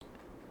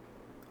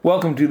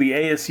Welcome to the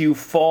ASU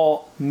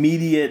Fall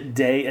Media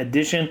Day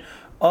edition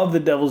of the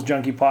Devil's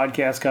Junkie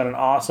podcast. Got an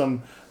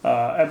awesome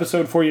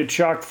episode for you,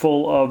 chock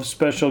full of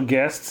special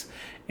guests,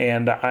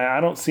 and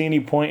I don't see any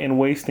point in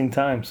wasting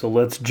time, so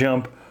let's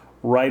jump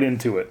right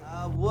into it.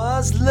 I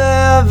was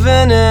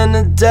living in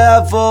a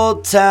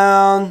devil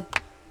town.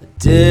 I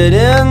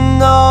didn't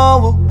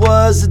know it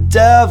was a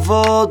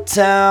devil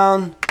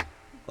town.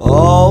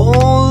 Oh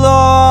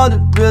Lord,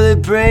 it really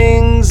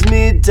brings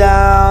me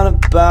down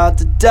about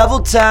the devil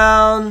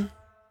town.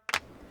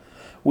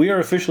 We are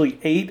officially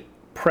 8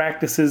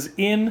 practices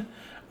in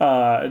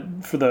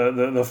for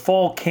the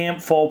fall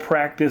camp, fall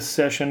practice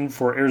session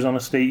for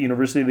Arizona State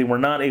University. They were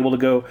not able to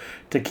go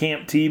to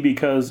Camp T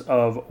because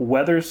of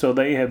weather, so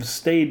they have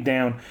stayed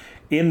down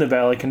in the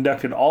valley,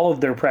 conducted all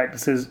of their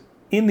practices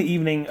in the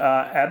evening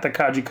at the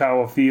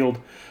Kajikawa field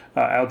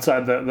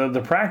outside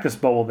the practice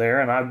bubble there,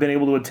 and I've been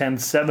able to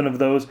attend 7 of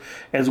those,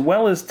 as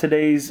well as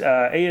today's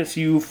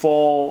ASU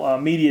Fall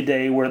Media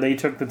Day, where they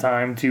took the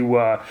time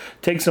to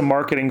take some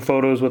marketing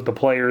photos with the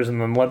players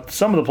and then let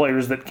some of the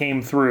players that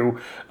came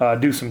through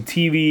do some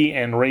TV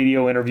and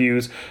radio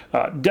interviews.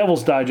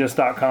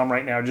 DevilsDigest.com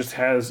right now just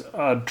has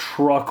a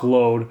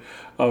truckload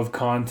of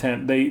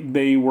content.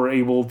 They were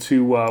able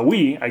to,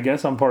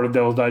 I'm part of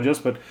Devil's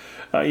Digest, but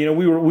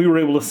we were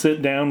able to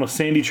sit down with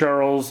Sandy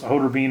Charles,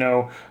 Hoder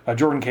Bino,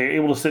 Jordan Kay,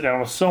 able to sit down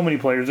with so many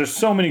players. There's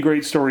so many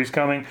great stories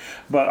coming,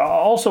 but I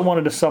also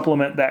wanted to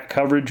supplement that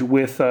coverage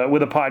with a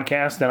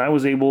podcast, and I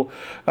was able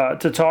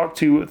to talk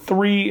to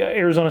 3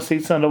 Arizona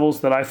State Sun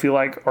Devils that I feel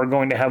like are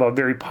going to have a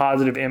very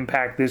positive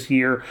impact this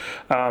year.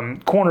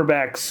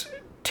 Cornerbacks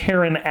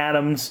Taron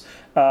Adams,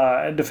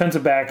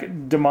 defensive back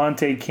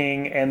DeMonte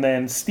King, and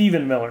then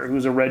Stephen Miller,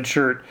 who's a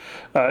redshirt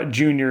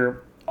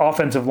junior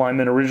offensive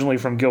lineman originally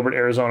from Gilbert,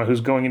 Arizona,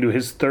 who's going into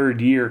his 3rd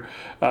year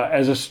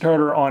as a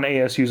starter on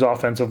ASU's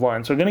offensive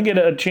line. So going to get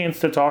a chance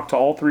to talk to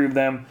all 3 of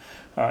them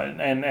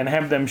and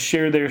have them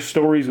share their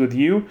stories with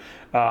you.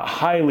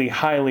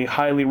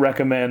 Highly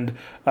recommend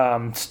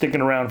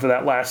sticking around for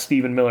that last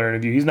Stephen Miller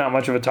interview. He's not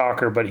much of a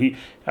talker, but him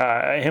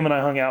and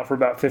I hung out for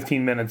about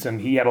 15 minutes,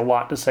 and he had a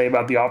lot to say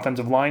about the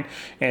offensive line.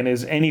 And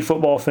as any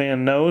football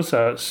fan knows,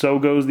 so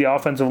goes the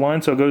offensive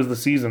line, so goes the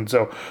season.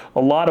 So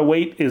a lot of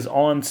weight is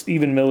on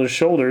Stephen Miller's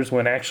shoulders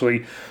when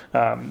actually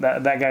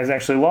that guy's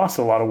actually lost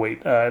a lot of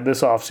weight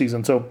this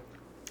offseason. So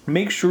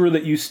make sure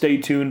that you stay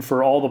tuned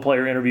for all the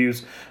player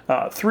interviews.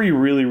 3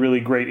 really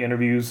great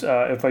interviews.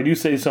 If I do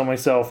say so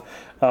myself,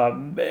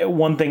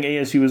 one thing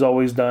ASU has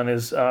always done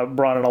is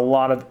brought in a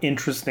lot of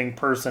interesting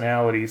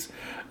personalities.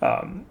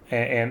 And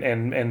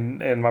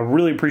I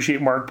really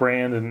appreciate Mark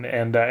Brand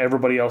and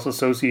everybody else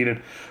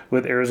associated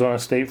with Arizona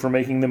State for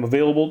making them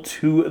available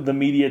to the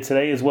media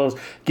today, as well as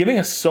giving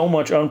us so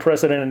much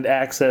unprecedented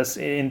access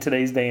in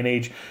today's day and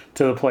age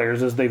to the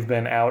players as they've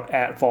been out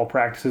at fall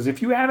practices.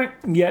 If you haven't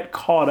yet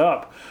caught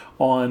up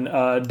on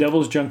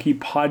Devil's Junkie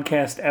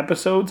podcast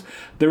episodes,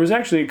 there was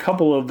actually a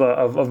couple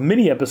of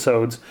mini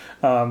episodes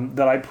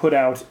that I put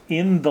out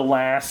in the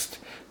last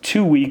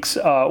 2 weeks.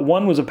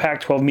 One was a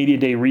Pac-12 Media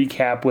Day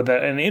recap with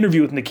an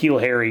interview with N'Keal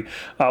Harry,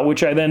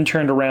 which I then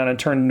turned around and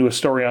turned into a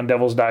story on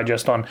Devil's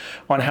Digest on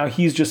how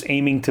he's just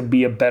aiming to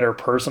be a better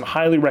person.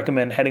 Highly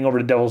recommend heading over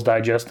to Devil's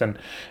Digest and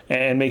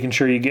making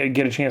sure you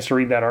get a chance to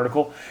read that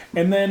article.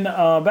 And then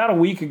about a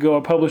week ago,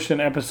 I published an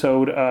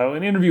episode,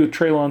 an interview with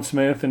Traylon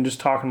Smith, and just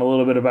talking a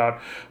little bit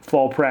about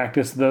fall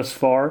practice thus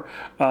far.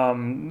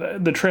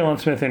 The Traylon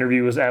Smith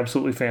interview was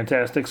absolutely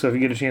fantastic, so if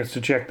you get a chance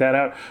to check that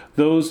out,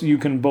 those you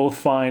can both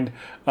find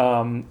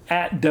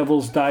at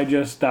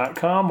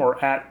devilsdigest.com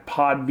or at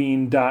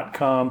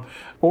podbean.com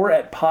or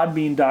at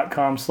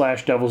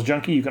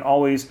podbean.com/devilsjunkie. You can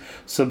always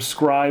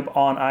subscribe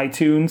on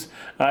iTunes.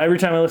 Every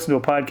time I listen to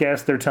a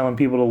podcast, they're telling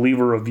people to leave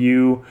a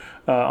review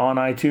on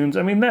iTunes.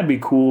 I mean, that'd be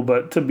cool,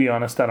 but to be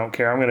honest, I don't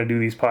care. I'm going to do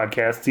these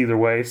podcasts either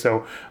way.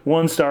 So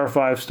 1 star,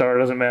 5 star,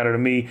 doesn't matter to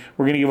me.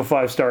 We're going to give a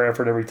 5-star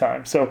effort every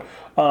time. So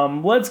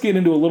let's get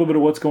into a little bit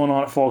of what's going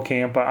on at fall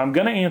camp. I'm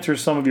going to answer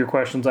some of your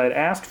questions. I had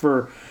asked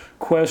for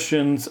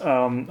questions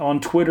on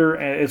Twitter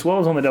as well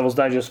as on the Devil's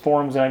Digest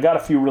forums, and I got a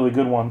few really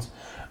good ones.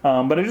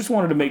 But I just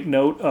wanted to make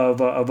note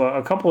of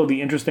a couple of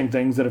the interesting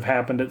things that have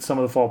happened at some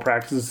of the fall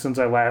practices since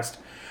I last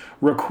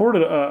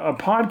recorded a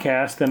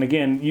podcast. And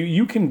again,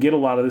 you can get a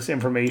lot of this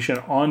information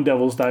on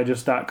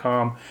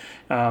devilsdigest.com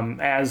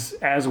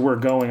as we're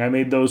going. I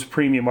made those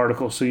premium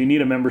articles, so you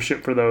need a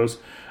membership for those.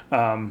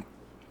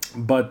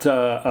 But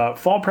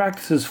fall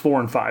practices 4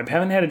 and 5.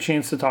 Haven't had a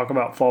chance to talk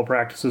about fall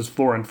practices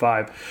 4 and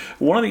 5.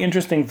 One of the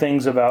interesting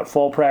things about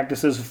fall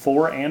practices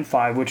 4 and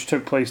 5, which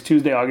took place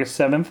Tuesday, August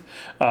 7th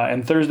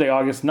and Thursday,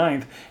 August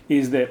 9th,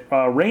 is that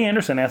Ray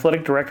Anderson,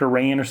 athletic director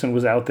Ray Anderson,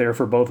 was out there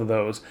for both of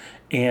those.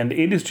 And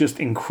it is just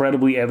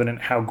incredibly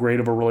evident how great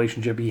of a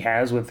relationship he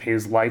has with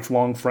his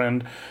lifelong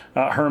friend,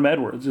 Herm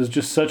Edwards. It's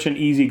just such an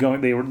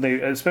easygoing. They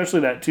especially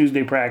that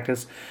Tuesday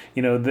practice.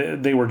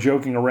 They were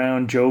joking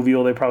around,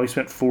 jovial. They probably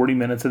spent 40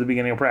 minutes at the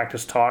beginning of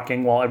practice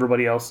talking while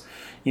everybody else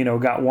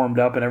got warmed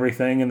up and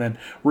everything. And then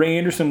Ray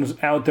Anderson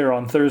was out there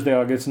on Thursday,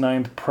 August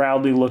 9th,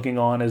 proudly looking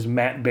on as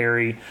Matt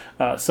Berry,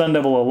 Sun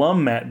Devil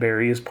alum Matt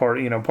Berry, is part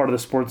of the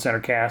Sports Center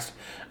cast,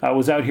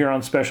 was out here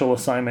on special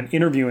assignment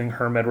interviewing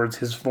Herm Edwards,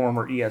 his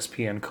former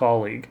ESPN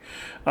colleague.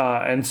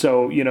 And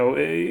so,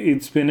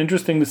 it's been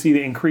interesting to see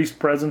the increased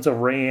presence of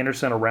Ray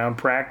Anderson around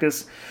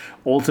practice.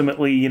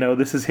 Ultimately,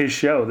 this is his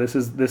show. This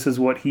is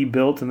what he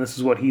built, and this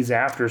is what he's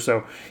after.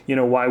 So,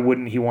 why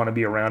wouldn't he want to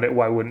be around it?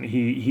 Why wouldn't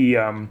he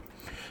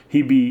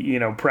be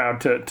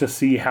proud to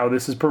see how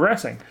this is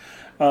progressing?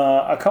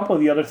 A couple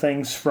of the other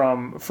things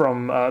from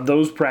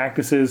those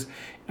practices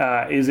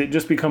is it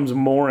just becomes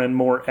more and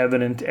more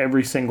evident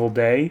every single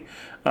day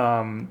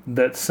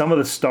that some of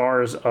the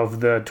stars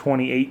of the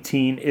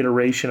 2018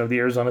 iteration of the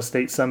Arizona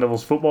State Sun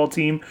Devils football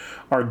team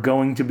are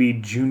going to be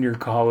junior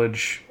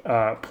college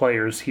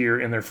players here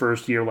in their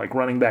first year, like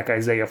running back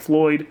Isaiah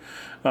Floyd,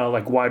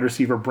 like wide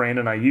receiver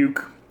Brandon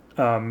Ayuk.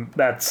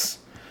 That's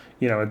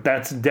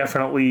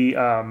definitely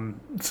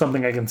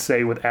something I can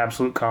say with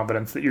absolute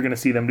confidence that you're going to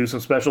see them do some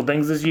special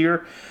things this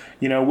year.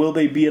 Will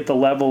they be at the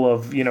level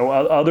of,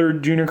 other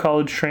junior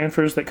college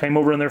transfers that came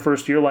over in their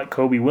first year, like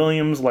Kobe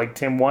Williams, like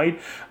Tim White?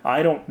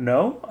 I don't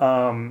know.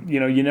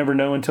 You never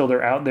know until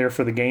they're out there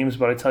for the games,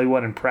 but I tell you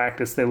what, in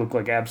practice, they look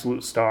like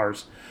absolute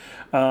stars.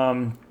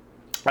 A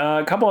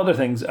couple other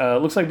things.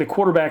 Looks like the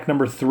quarterback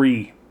number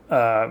 3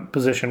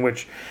 position,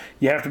 which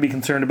you have to be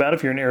concerned about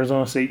if you're an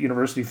Arizona State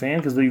University fan,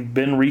 because there have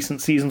been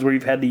recent seasons where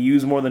you've had to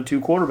use more than 2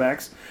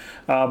 quarterbacks.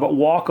 But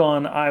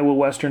walk-on Iowa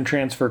Western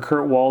transfer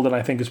Kurt Walden,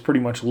 I think, is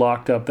pretty much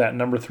locked up that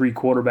number 3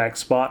 quarterback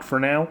spot for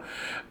now.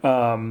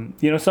 Some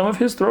of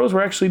his throws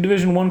were actually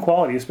Division I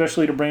quality,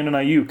 especially to Brandon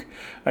Ayuk.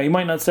 He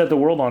might not set the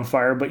world on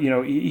fire, but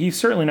he's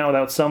certainly not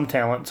without some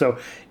talent. So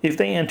if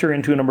they enter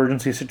into an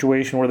emergency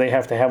situation where they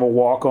have to have a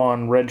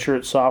walk-on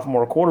redshirt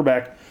sophomore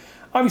quarterback,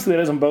 obviously, that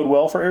doesn't bode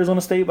well for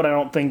Arizona State, but I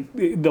don't think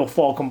they'll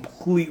fall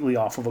completely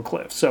off of a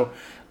cliff. So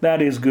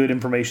that is good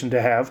information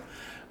to have.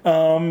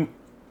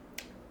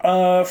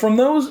 From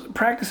those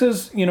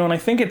practices, and I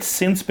think it's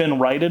since been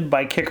righted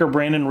by kicker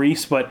Brandon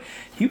Reese, but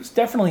he was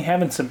definitely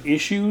having some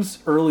issues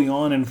early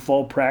on in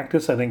fall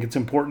practice. I think it's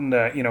important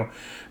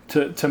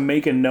to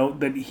make a note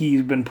that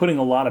he's been putting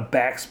a lot of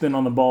backspin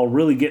on the ball,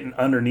 really getting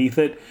underneath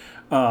it.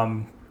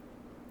 And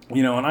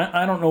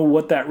I don't know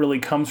what that really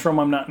comes from.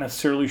 I'm not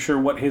necessarily sure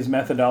what his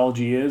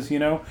methodology is,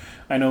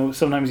 I know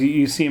sometimes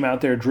you see him out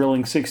there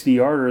drilling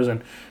 60-yarders,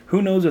 and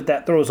who knows if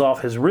that throws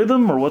off his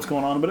rhythm or what's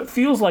going on, but it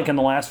feels like in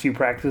the last few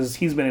practices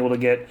he's been able to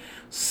get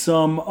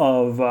some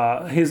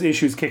of his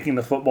issues kicking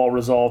the football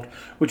resolved,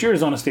 which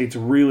Arizona State's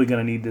really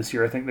going to need this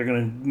year. I think they're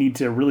going to need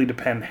to really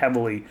depend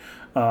heavily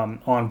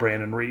on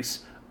Brandon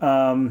Reese.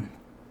 A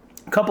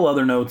couple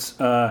other notes.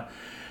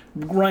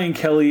 Ryan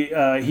Kelly,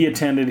 he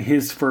attended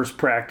his first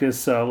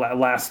practice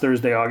last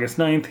Thursday, August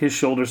 9th. His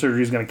shoulder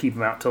surgery is going to keep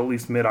him out till at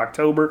least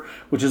mid-October,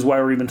 which is why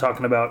we're even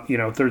talking about,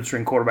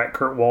 third-string quarterback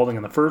Kurt Walden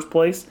in the first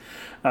place.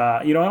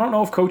 I don't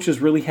know if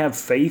coaches really have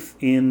faith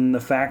in the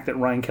fact that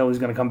Ryan Kelly's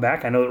going to come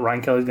back. I know that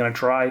Ryan Kelly's going to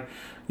try,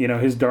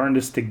 his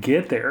darndest to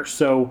get there.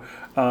 So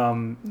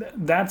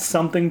that's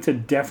something to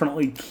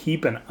definitely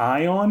keep an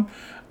eye on.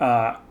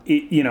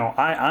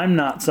 I'm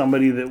not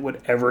somebody that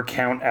would ever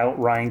count out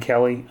Ryan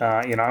Kelly.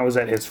 I was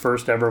at his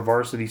first ever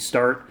varsity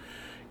start.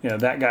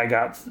 That guy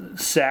got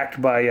sacked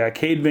by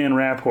Cade Van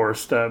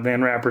Raphorst,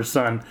 Van Rapper's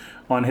son,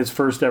 on his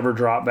first ever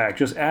drop back.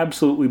 Just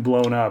absolutely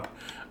blown up.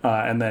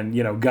 And then,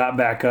 got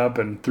back up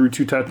and threw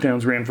 2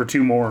 touchdowns, ran for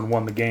 2 more, and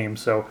won the game.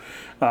 So,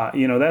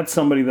 that's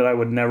somebody that I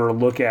would never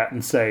look at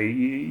and say,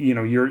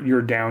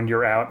 you're down,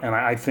 you're out. And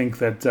I think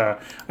that the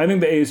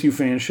ASU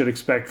fans should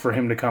expect for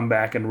him to come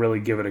back and really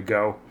give it a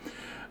go.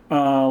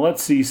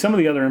 Let's see some of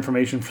the other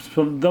information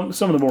from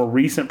some of the more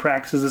recent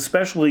practices,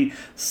 especially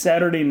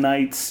Saturday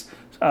night's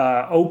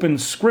open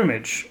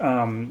scrimmage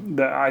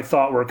that I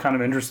thought were kind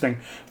of interesting.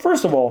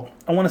 First of all,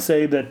 I want to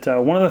say that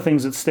one of the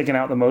things that's sticking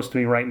out the most to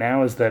me right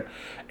now is that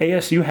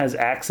ASU has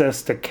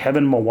access to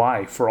Kevin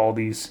Mawai for all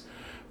these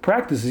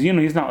practices.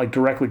 He's not like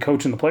directly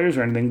coaching the players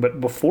or anything,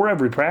 but before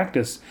every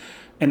practice,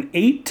 an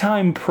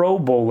 8-time Pro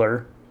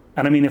Bowler,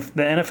 and I mean, if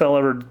the NFL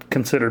ever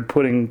considered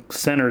putting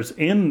centers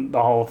in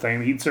the Hall of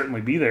Fame, he'd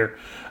certainly be there.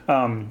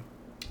 But,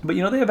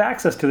 they have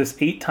access to this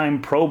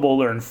 8-time Pro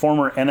Bowler and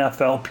former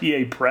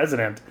NFLPA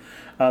president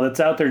that's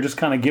out there just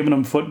kind of giving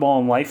them football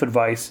and life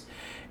advice.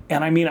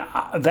 And, I mean,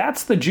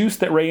 that's the juice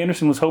that Ray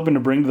Anderson was hoping to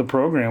bring to the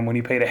program when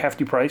he paid a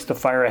hefty price to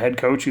fire a head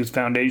coach whose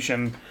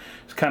foundation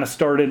kind of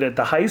started at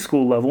the high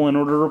school level in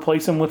order to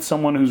replace him with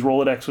someone whose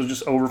Rolodex was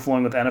just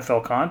overflowing with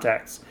NFL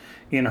contacts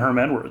in Herm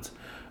Edwards.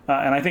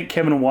 And I think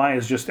Kevin Mawai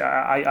is just,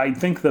 I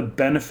think the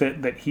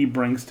benefit that he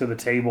brings to the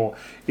table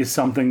is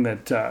something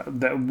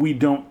that we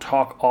don't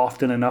talk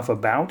often enough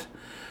about.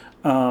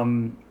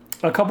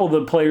 A couple of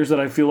the players that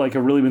I feel like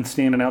have really been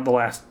standing out the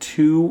last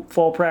 2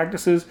 fall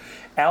practices.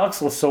 Alex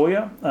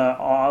Lasoya,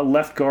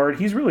 left guard,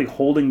 he's really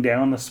holding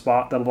down the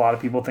spot that a lot of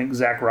people think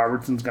Zach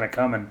Robertson's going to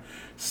come and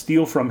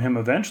steal from him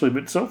eventually.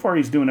 But so far,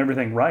 he's doing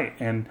everything right.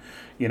 And,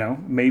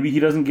 maybe he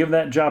doesn't give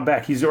that job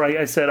back.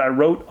 I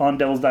wrote on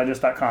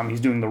DevilsDigest.com,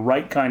 he's doing the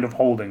right kind of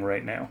holding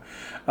right now.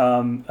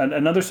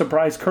 Another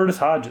surprise, Curtis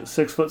Hodges,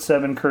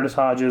 6'7" Curtis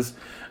Hodges,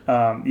 who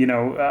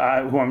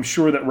I'm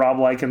sure that Rob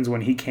Likens,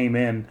 when he came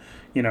in,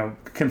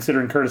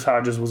 considering Curtis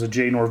Hodges was a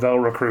Jay Norvell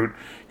recruit,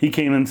 he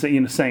came in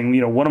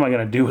saying, what am I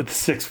going to do with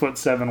the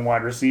 6'7"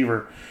 wide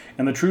receiver?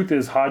 And the truth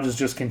is, Hodges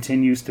just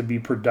continues to be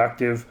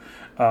productive.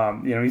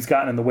 He's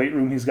gotten in the weight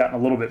room. He's gotten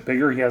a little bit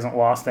bigger. He hasn't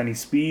lost any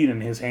speed,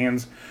 and his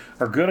hands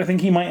are good. I think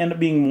he might end up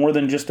being more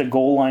than just a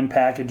goal line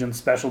package and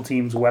special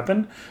teams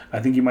weapon. I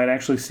think you might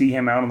actually see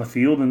him out on the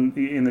field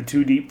in the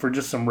 2 deep for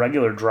just some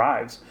regular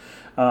drives.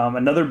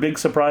 Another big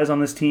surprise on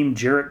this team,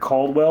 Jarrett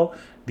Caldwell,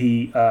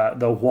 the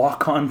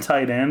walk-on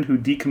tight end who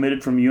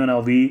decommitted from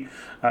UNLV,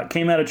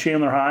 came out of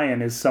Chandler High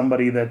and is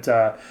somebody that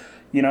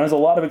has a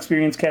lot of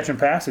experience catching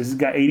passes. He's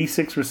got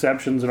 86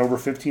 receptions and over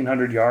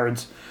 1,500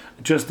 yards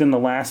just in the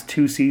last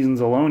 2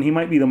 seasons alone. He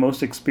might be the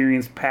most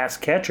experienced pass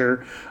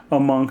catcher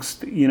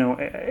amongst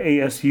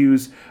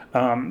ASU's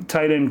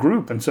tight end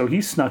group, and so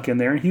he's snuck in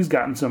there and he's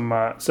gotten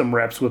some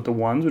reps with the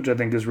ones, which I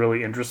think is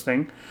really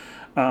interesting.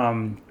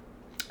 And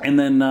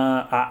then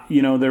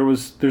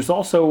there's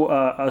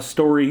also a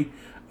story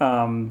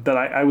that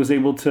I was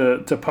able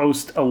to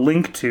post a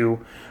link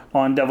to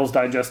on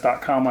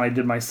DevilsDigest.com when I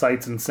did my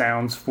sights and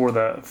sounds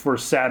for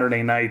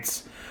Saturday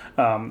night's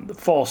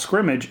fall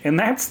scrimmage, and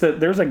that's that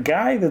there's a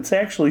guy that's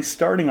actually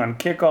starting on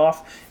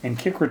kickoff and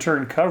kick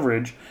return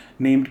coverage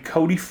named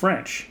Cody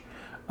French.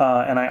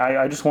 And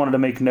I just wanted to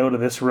make note of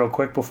this real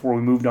quick before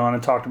we moved on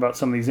and talked about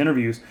some of these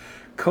interviews.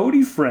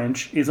 Cody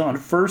French is on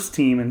first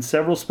team in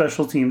several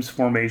special teams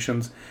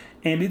formations,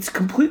 and it's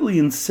completely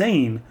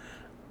insane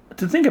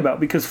to think about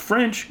because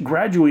French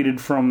graduated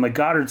from the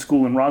Goddard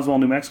School in Roswell,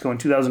 New Mexico in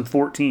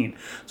 2014.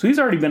 So he's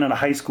already been at a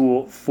high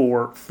school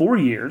for 4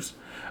 years.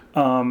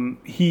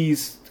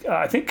 He's,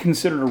 I think,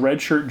 considered a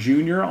redshirt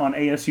junior on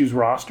ASU's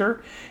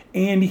roster,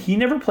 and he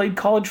never played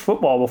college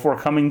football before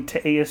coming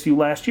to ASU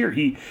last year.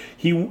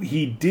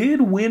 He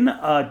did win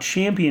a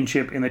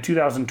championship in the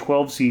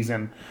 2012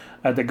 season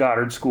at the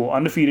Goddard School,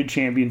 undefeated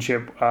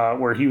championship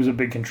where he was a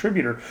big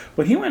contributor.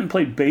 But he went and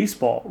played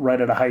baseball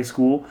right out of high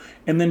school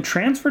and then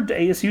transferred to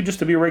ASU just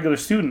to be a regular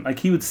student. Like,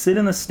 he would sit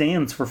in the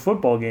stands for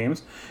football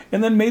games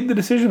and then made the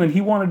decision that he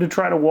wanted to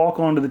try to walk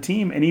onto the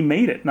team, and he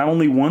made it, not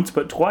only once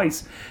but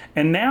twice.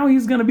 And now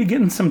he's going to be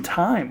getting some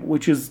time,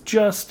 which is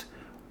just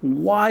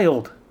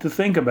wild to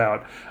think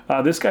about.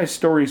 This guy's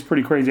story is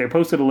pretty crazy. I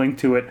posted a link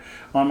to it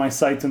on my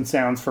sights and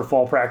sounds for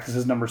fall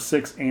practices number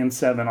 6 and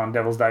 7 on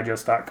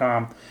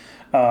DevilsDigest.com.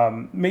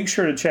 Make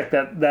sure to check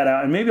that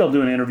out, and maybe I'll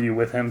do an interview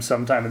with him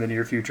sometime in the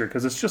near future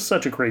because it's just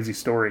such a crazy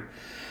story.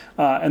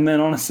 And then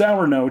on a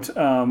sour note,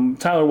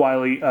 Tyler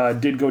Wiley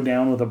did go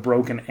down with a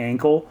broken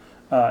ankle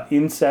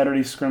in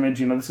Saturday's scrimmage.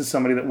 This is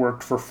somebody that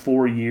worked for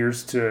 4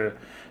 years to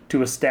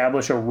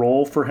establish a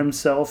role for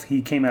himself.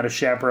 He came out of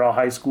Chaparral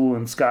High School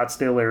in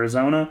Scottsdale,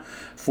 Arizona,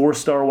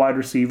 4-star wide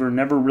receiver,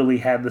 never really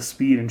had the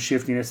speed and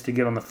shiftiness to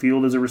get on the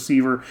field as a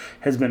receiver,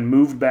 has been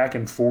moved back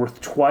and forth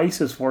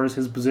twice as far as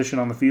his position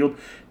on the field.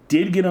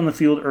 Did get on the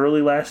field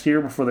early last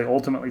year before they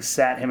ultimately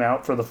sat him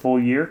out for the full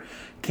year.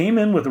 Came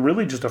in with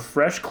really just a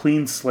fresh,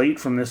 clean slate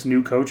from this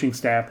new coaching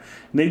staff.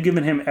 And they've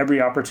given him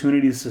every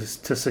opportunity to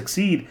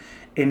succeed,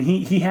 and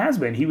he has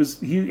been.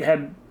 He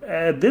had,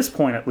 at this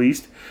point at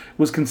least,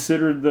 was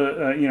considered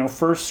the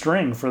first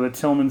string for the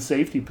Tillman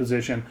safety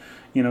position.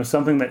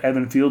 Something that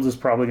Evan Fields is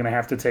probably going to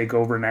have to take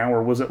over now,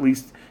 or was at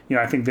least,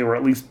 I think they were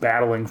at least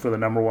battling for the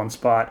number 1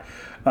 spot.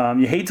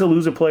 You hate to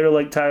lose a player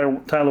like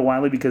Tyler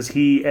Wiley because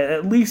he,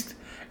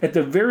 at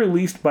the very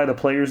least, by the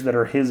players that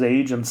are his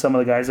age and some of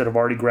the guys that have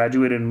already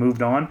graduated and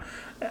moved on,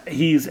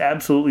 he's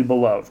absolutely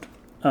beloved.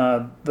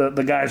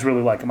 The guys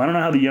really like him. I don't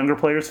know how the younger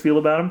players feel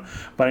about him,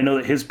 but I know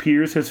that his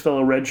peers, his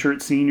fellow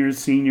redshirt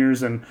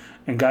seniors, and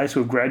guys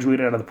who have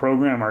graduated out of the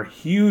program are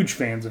huge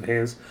fans of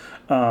his.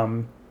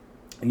 And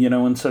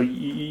so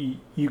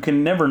you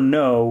can never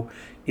know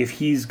if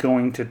he's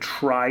going to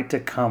try to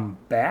come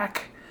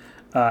back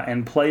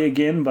and play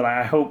again, but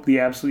I hope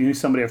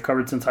he's somebody I've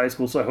covered since high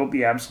school, so I hope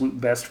the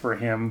absolute best for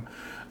him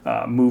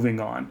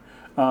moving on.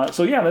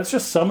 That's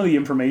just some of the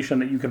information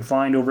that you can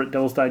find over at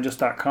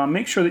DevilsDigest.com.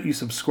 Make sure that you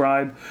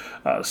subscribe,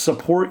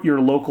 support your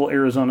local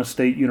Arizona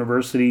State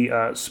University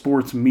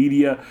sports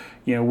media.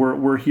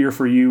 We're here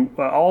for you.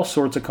 All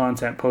sorts of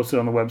content posted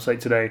on the website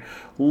today.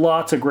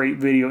 Lots of great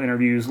video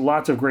interviews,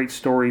 lots of great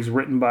stories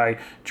written by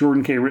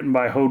Jordan Kay, written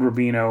by Hode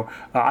Rubino.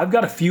 I've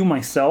got a few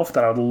myself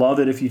that I would love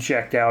it if you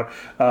checked out.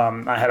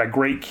 I had a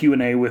great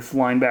Q&A with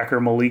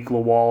linebacker Malik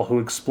Lawal, who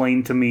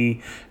explained to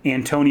me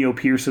Antonio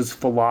Pierce's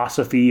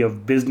philosophy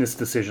of business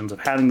decisions, of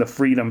having the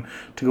freedom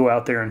to go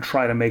out there and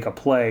try to make a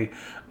play.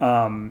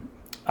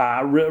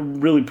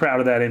 Really proud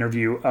of that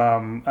interview.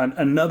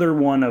 Another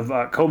one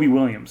of Kobe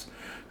Williams,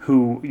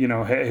 who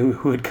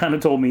had kind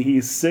of told me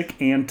he's sick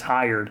and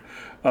tired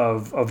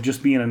of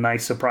just being a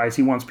nice surprise.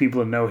 He wants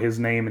people to know his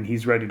name, and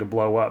he's ready to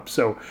blow up.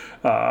 So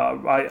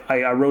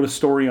I wrote a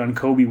story on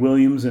Kobe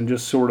Williams and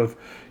just sort of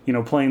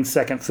playing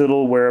second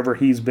fiddle wherever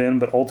he's been,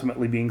 but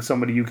ultimately being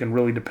somebody you can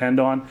really depend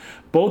on.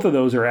 Both of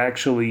those are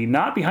actually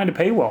not behind a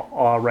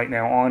paywall right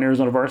now on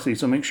Arizona Varsity,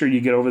 so make sure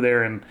you get over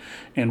there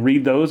and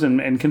read those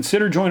and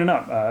consider joining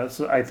up.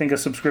 So I think a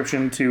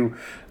subscription to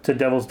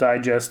Devil's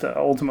Digest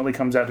ultimately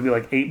comes out to be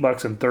like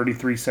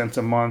 $8.33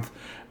 a month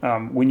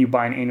when you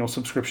buy an annual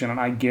subscription, and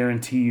I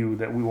guarantee you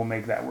that we will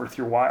make that worth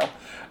your while.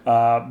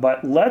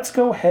 But let's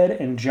go ahead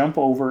and jump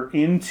over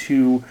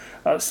into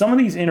some of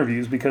these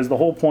interviews, because the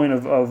whole point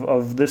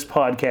of this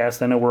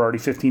podcast, I know we're already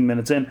 15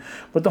 minutes in,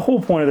 but the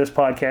whole point of this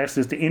podcast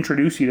is to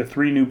introduce you to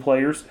 3 new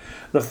players.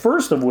 The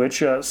first of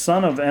which,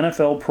 son of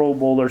NFL Pro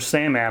Bowler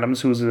Sam Adams,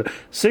 who is a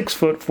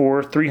 6'4",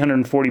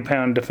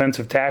 340-pound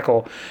defensive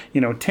tackle.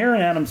 Taron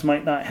Adams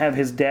might not have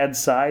his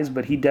dad's size,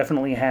 but he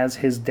definitely has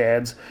his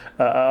dad's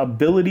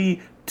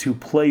ability to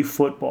play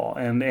football,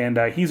 and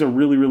he's a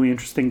really, really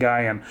interesting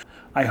guy, and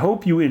I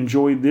hope you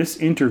enjoyed this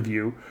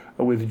interview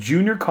with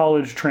junior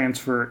college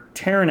transfer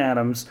Taron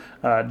Adams,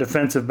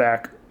 defensive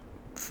back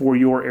for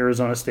your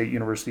Arizona State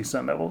University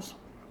Sun Devils.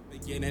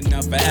 Beginning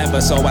of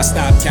forever, so I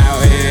stopped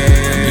counting.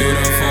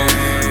 Beautiful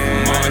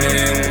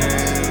morning,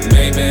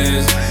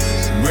 babies,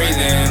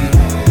 breathing,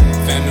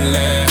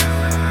 family,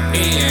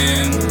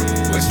 eating.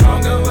 We're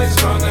stronger,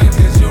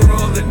 cause you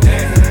rule the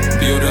day.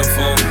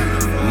 Beautiful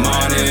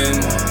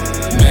morning,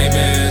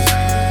 babies,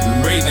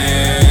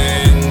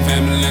 breathing,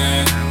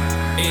 family,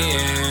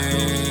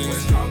 eating. We're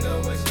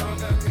stronger,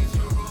 cause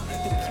you rule the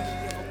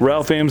day.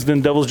 Ralph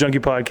Amsden, Devil's Junkie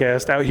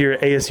Podcast, out here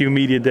at ASU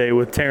Media Day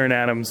with Taron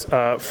Adams.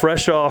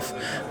 Fresh off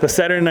the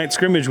Saturday night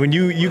scrimmage, when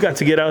you got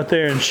to get out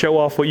there and show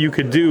off what you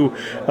could do,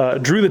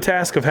 drew the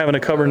task of having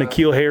to cover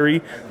N'Keal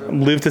Harry,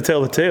 live to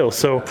tell the tale.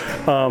 So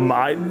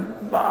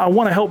I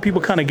want to help people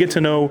kind of get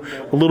to know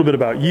a little bit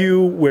about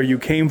you, where you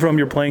came from,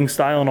 your playing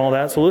style, and all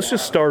that. So let's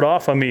just start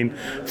off. I mean,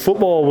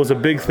 football was a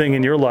big thing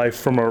in your life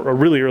from a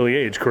really early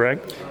age,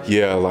 correct?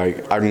 Yeah,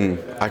 like I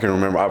can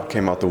remember I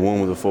came out the womb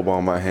with a football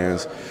in my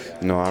hands.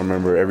 I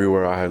remember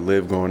everywhere I had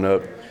lived growing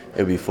up,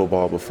 it'd be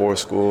football before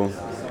school,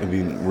 it'd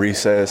be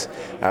recess.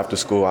 After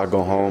school, I'd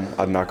go home,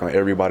 I'd knock on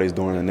everybody's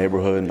door in the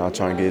neighborhood, and I'd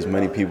try and get as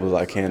many people as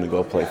I can to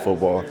go play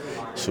football.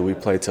 So we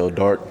play till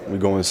dark. We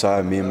go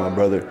inside, me and my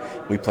brother,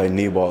 we play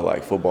knee ball.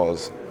 Like, football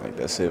is, like,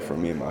 that's it for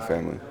me and my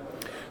family.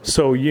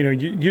 So,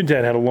 your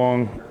dad had a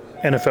long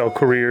NFL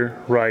career,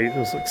 right? It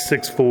was like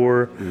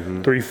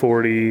 6'4",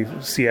 340,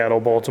 Seattle,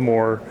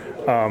 Baltimore.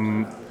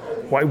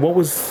 What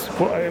was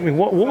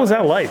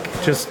that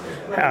like? Just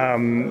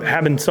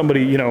having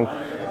somebody,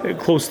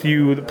 close to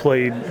you that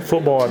played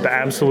football at the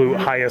absolute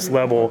highest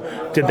level.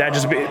 Did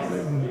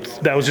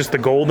that was just the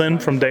goal then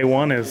from day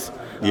one?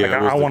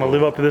 I want to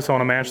live up to this. I want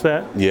to match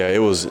that. Yeah, it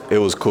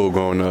was cool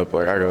growing up.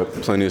 Like, I got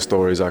plenty of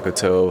stories I could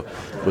tell,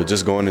 but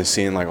just going and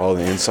seeing like all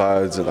the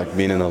insides, and like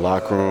being in the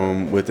locker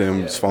room with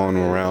them, just following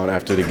them around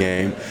after the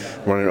game,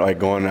 running, like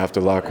going after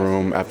the locker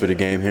room after the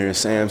game, hearing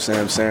Sam.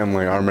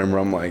 Like, I remember,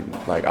 I'm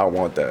like I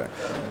want that.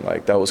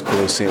 Like, that was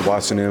cool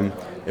watching him.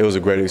 It was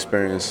a great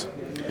experience.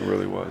 It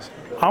really was.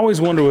 I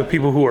always wonder with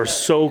people who are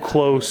so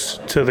close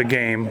to the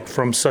game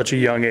from such a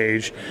young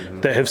age,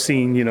 that have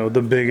seen,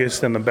 the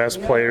biggest and the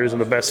best players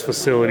and the best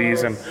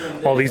facilities and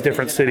all these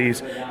different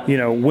cities,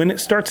 when it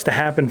starts to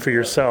happen for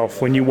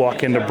yourself, when you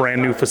walk into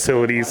brand new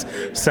facilities,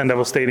 Sun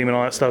Devil Stadium and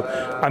all that stuff,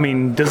 I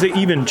mean, does it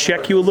even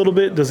check you a little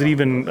bit? Does it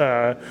even,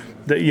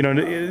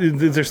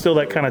 is there still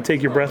that kind of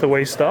take your breath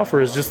away stuff?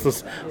 Or is just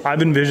this,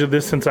 I've envisioned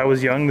this since I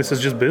was young, this is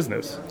just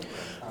business?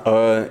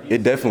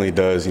 It definitely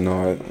does,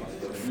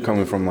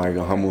 coming from like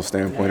a humble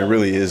standpoint, it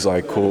really is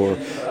like cool,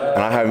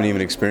 and I haven't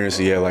even experienced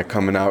it yet, like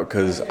coming out,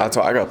 because I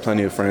got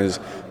plenty of friends,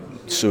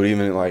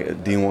 even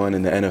like D1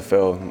 in the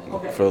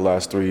NFL for the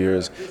last 3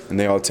 years, and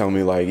they all tell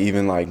me like,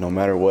 even like no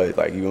matter what,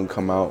 like you're gonna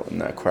come out in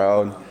that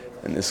crowd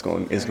and it's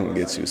gonna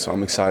get you. So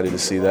I'm excited to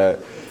see that.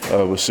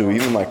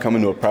 Even like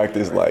coming to a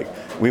practice, like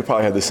we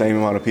probably had the same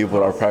amount of people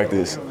at our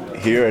practice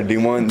here at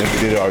D1 than we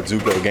did at our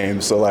Zuko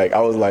game. So like I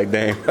was like,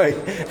 dang, like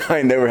I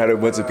ain't never had a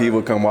bunch of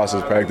people come watch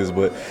us practice,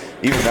 but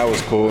even that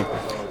was cool.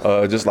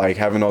 Just like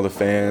having all the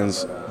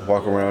fans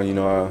walk around,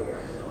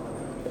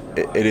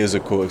 it is a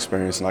cool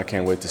experience, and I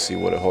can't wait to see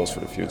what it holds for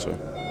the future.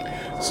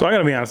 So I got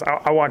to be honest,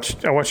 I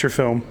watched your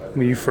film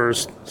when you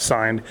first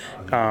signed,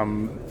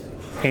 and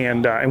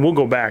we'll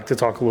go back to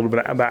talk a little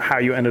bit about how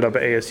you ended up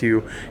at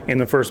ASU in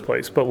the first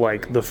place. But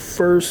like the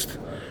first,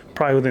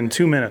 probably within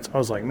 2 minutes, I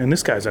was like, man,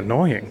 this guy's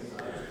annoying.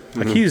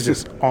 Like he's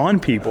just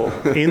on people,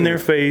 in their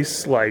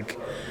face. Like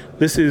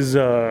this is,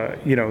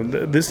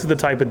 this is the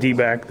type of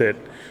D-back that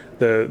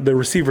the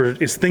receiver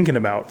is thinking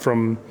about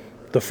from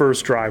the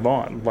first drive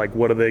on. Like,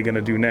 what are they going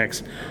to do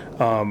next?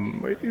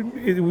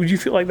 Would you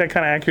feel like that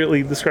kind of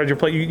accurately describes your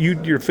play?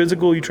 You're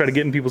physical, you try to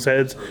get in people's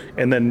heads,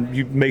 and then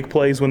you make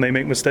plays when they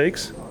make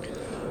mistakes?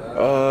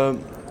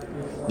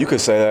 You could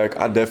say that.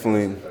 I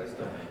definitely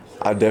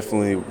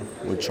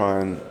would try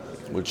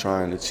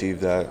and achieve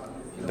that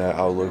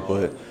outlook,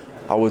 but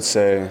I would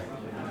say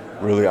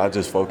really I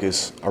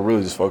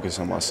really just focus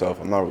on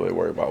myself. I'm not really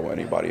worried about what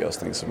anybody else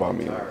thinks about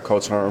me.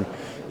 Coach Herm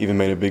even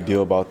made a big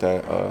deal about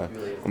that. I'm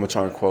gonna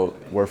try and quote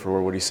word for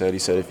word what he said. He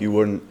said, if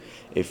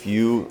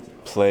you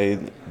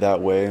played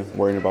that way,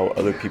 worrying about what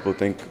other people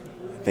think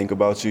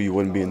about you, you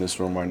wouldn't be in this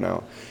room right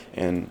now.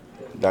 And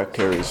that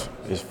carries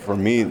is for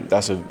me.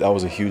 That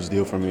was a huge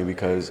deal for me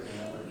because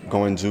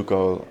going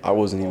JUCO, I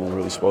wasn't even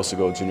really supposed to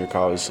go junior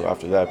college. So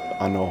after that,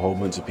 I know a whole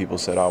bunch of people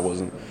said I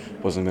wasn't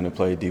going to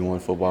play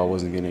D1 football. I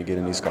wasn't going to get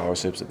any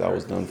scholarships. That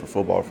was done for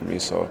football for me.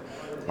 So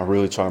I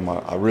really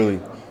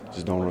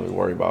just don't really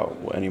worry about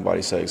what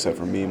anybody says except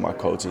for me, my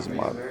coaches, and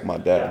my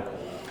dad.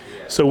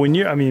 So when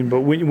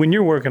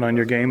you're working on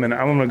your game, and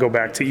I'm going to go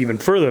back to even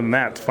further than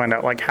that to find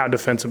out like how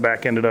defensive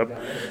back ended up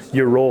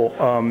your role.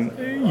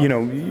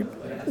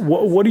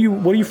 What do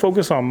you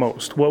focus on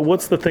most?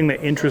 What's the thing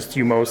that interests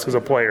you most as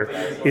a player?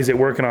 Is it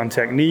working on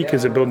technique?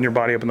 Is it building your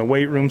body up in the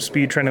weight room,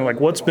 speed training? Like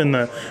what's been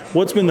the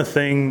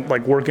thing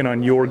like working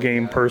on your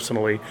game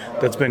personally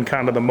that's been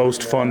kind of the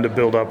most fun to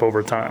build up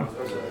over time?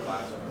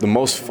 The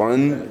most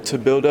fun to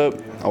build up,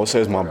 I would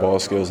say, is my ball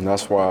skills, and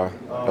that's why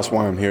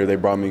I'm here. They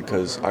brought me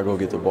because I go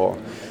get the ball.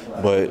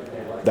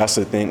 But that's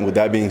the thing. With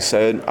that being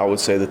said, I would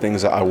say the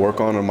things that I work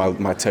on are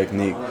my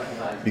technique,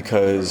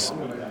 because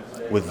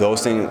with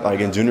those things,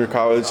 like in junior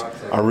college,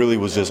 I really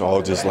was just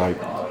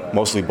like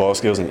mostly ball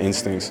skills and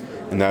instincts,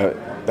 and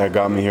that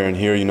got me here. And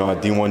here,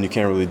 at D1, you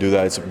can't really do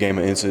that. It's a game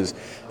of inches,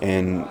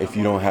 and if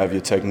you don't have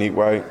your technique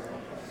right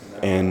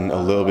and a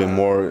little bit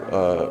more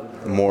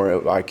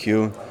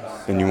IQ,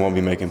 then you won't be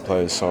making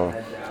plays. So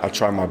I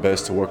try my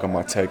best to work on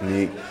my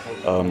technique.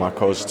 My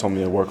coach told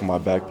me to work on my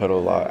back pedal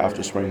a lot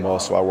after spring ball,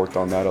 so I worked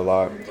on that a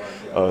lot.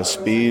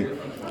 Speed,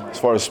 as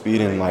far as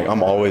speeding, like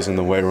I'm always in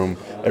the weight room.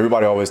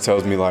 Everybody always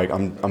tells me like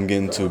I'm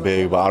getting too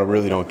big, but I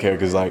really don't care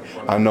because like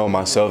I know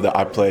myself that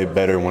I play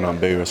better when I'm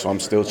bigger. So I'm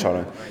still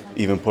trying to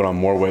even put on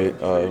more weight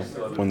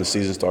when the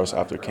season starts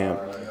after camp.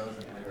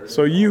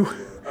 So you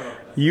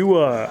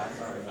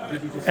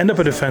end up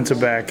a defensive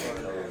back,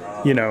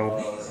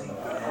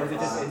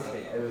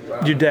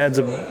 your dad's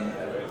a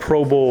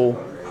Pro Bowl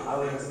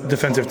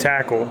defensive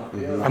tackle.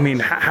 I mean,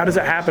 how does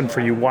that happen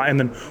for you? Why and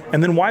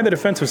then why the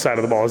defensive side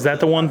of the ball? Is that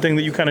the one thing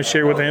that you kind of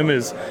share with him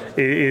is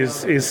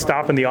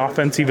stopping the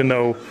offense, even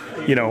though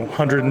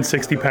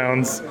 160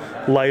 pounds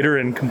lighter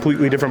and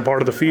completely different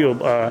part of the field?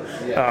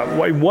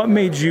 What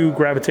made you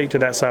gravitate to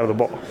that side of the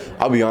ball?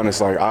 I'll be honest,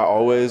 like I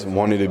always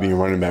wanted to be a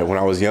running back. When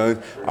I was young,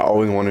 I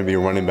always wanted to be a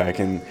running back,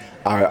 and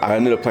I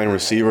ended up playing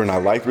receiver, and I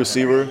liked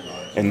receiver,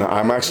 and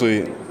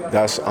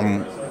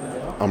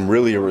I'm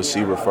really a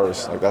receiver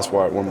first. Like that's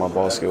where my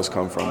ball skills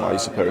come from. I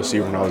used to play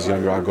receiver when I was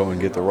younger. I'd go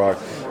and get the rock.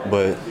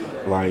 But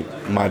like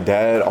my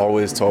dad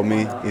always told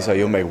me, he said,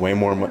 you'll make way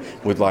more money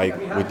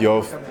with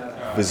your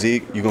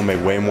physique. You're gonna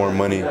make way more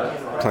money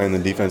playing the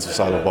defensive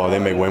side of the ball. They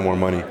make way more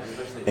money.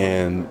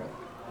 And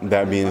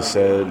that being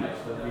said,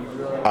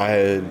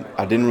 I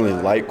didn't really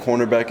like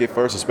cornerback at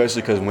first,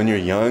 especially because when you're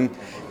young,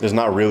 there's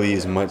not really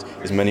as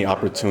many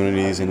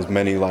opportunities and as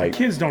many like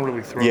kids don't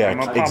really throw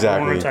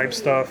exactly type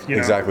stuff.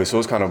 Exactly. So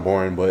it's kind of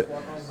boring, but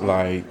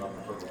like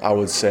I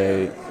would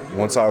say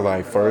once I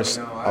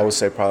would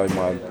say probably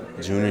my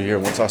junior year,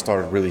 once I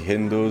started really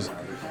hitting dudes,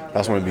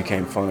 that's when it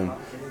became fun.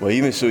 But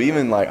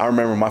even like I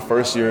remember my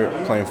first year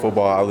playing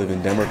football, I lived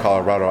in Denver,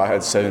 Colorado. I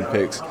had 7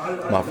 picks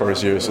my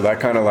first year. So that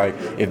kind of like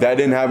if that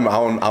didn't happen,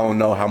 I don't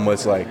know how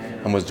much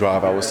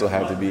drive I would still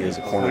have to be as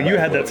a cornerback. Well, you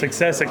had that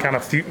success that kind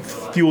of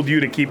fueled you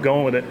to keep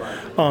going with it.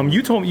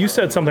 You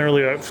said something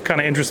earlier that's kind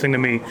of interesting to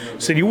me. You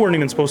said you weren't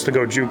even supposed to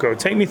go JUCO.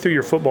 Take me through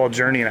your football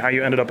journey and how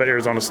you ended up at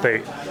Arizona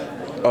State.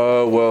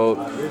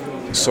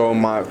 So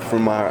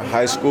from my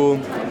high school,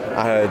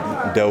 I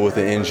had dealt with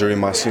an injury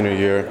my senior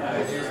year.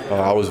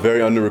 I was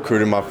very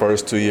under-recruited my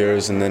first 2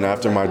 years, and then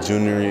after my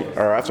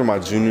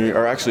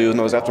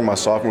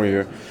sophomore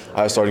year,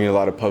 I started getting a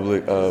lot of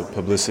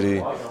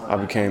publicity. I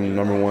became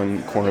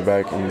 #1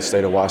 cornerback in the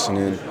state of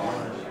Washington.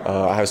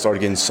 I had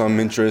started getting some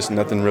interest,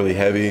 nothing really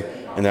heavy.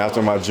 And then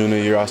after my junior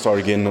year, I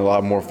started getting a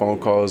lot more phone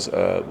calls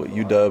with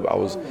UW. I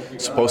was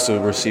supposed to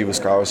receive a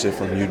scholarship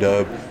from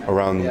UW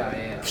around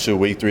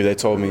week 3. They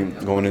told me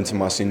going into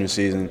my senior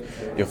season,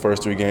 your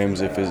first 3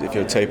 games, if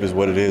your tape is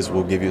what it is,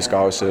 we'll give you a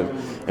scholarship.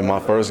 In my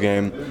first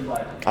game,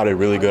 I did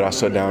really good. I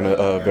shut down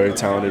a very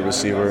talented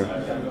receiver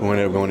who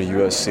ended up going to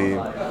USC.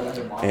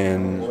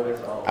 And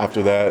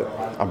after that,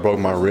 I broke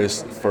my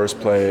wrist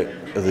first play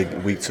of the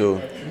week 2.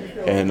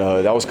 And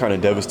that was kind of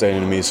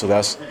devastating to me. So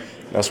that's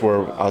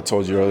where I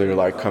told you earlier,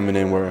 like coming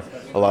in where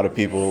a lot of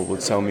people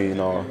would tell me,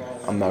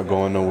 I'm not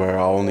going nowhere.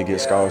 I'll only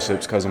get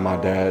scholarships because of my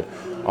dad.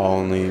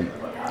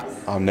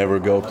 I'll never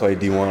go play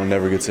D1. I'll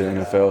never get to the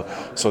NFL.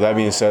 So that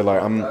being said,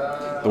 like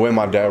the way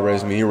my dad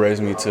raised me, he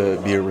raised me to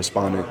be a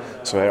respondent.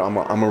 So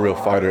I'm a real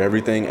fighter.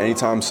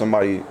 Anytime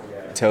somebody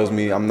tells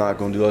me I'm not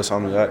going to do this,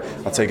 I'm going to do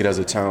that, I take it as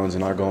a challenge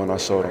and I go and I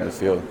show it on the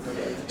field.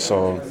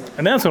 So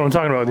And that's what I'm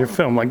talking about with your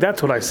film. Like,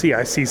 that's what I see.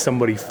 I see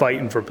somebody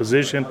fighting for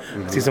position.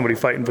 I see somebody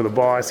fighting for the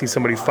ball. I see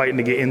somebody fighting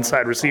to get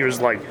inside receivers.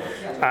 Like,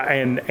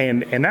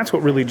 and that's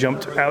what really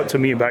jumped out to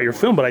me about your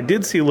film. But I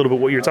did see a little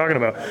bit what you're talking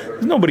about.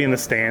 There's nobody in the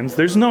stands.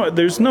 There's no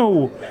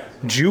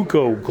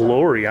JUCO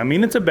glory. I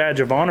mean, it's a badge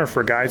of honor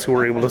for guys who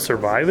were able to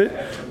survive it.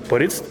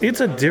 But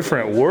it's a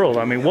different world.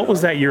 I mean, what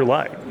was that year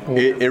like?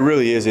 It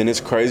really is, and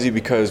it's crazy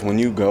because when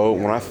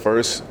I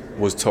first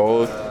was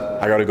told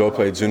I got to go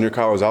play junior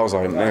college, I was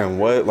like, man,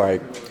 what?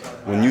 Like,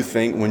 when you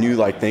think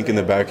in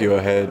the back of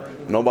your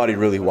head, nobody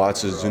really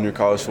watches junior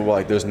college football,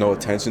 like there's no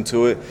attention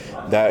to it,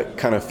 that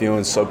kind of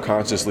feeling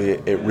subconsciously,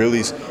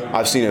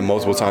 I've seen it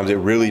multiple times, it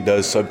really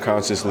does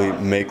subconsciously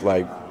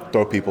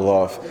throw people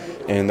off.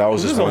 And that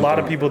was just there's a lot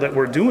of people that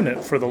were doing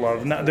it for the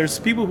love. Now, there's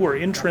people who are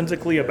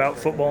intrinsically about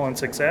football and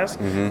success,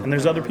 and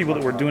there's other people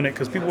that were doing it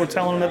because people were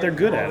telling them that they're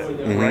good at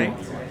it, right?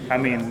 I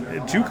mean,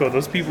 at JUCO,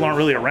 those people aren't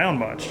really around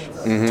much.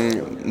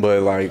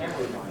 But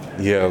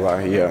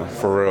yeah,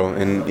 for real.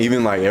 And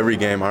even every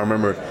game, I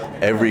remember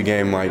every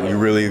game, you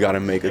really got to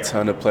make a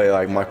ton of play.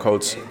 Like my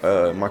coach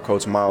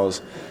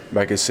Miles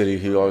back at City,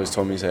 he always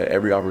told me, he said,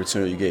 every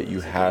opportunity you get,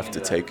 you have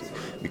to take it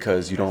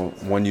because you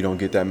don't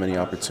get that many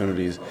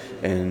opportunities,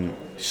 and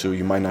so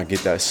you might not get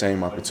that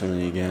same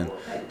opportunity again.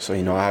 So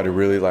I had to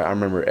really I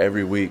remember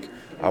every week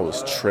I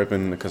was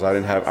tripping because I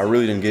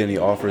really didn't get any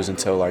offers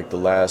until the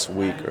last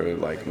week or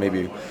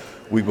maybe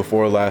week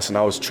before last, and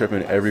I was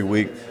tripping every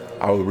week.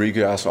 I would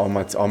ask all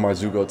my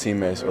JUCO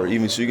teammates, or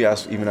even so you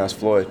could even ask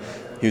Floyd.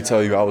 He would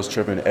tell you I was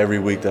tripping every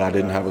week that I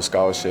didn't have a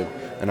scholarship.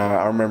 And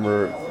I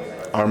remember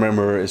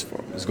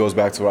this goes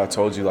back to what I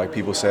told you.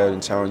 People said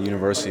in Challenger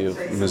University of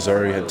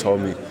Missouri they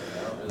told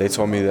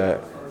me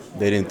that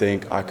they didn't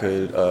think I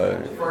could.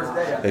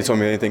 They told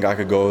me they didn't think I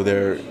could go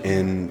there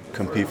and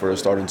compete for a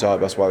starting job.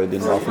 That's why they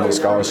didn't offer me a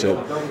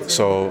scholarship.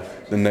 So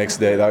the next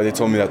day, they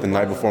told me that the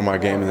night before my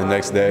game, and the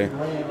next day,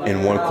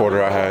 in one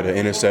quarter, I had an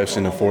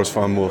interception, a forced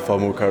fumble, a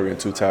fumble recovery, and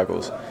 2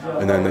 tackles.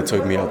 And then they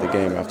took me out the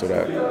game after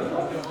that.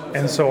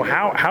 And so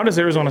how does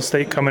Arizona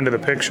State come into the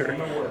picture?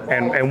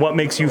 And what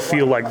makes you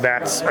feel like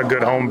that's a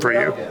good home for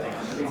you?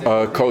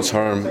 Coach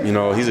Herm,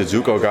 he's a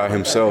JUCO guy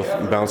himself.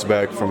 Bounced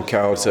back from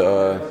Cal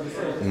to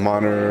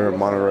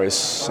Monterey.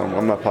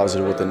 I'm not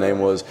positive what the name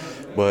was,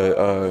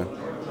 but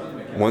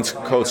once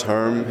Coach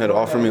Herm had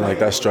offered me,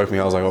 that struck me.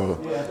 I was like, oh,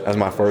 that's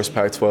my first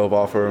Pac-12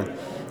 offer.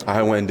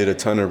 I went and did a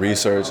ton of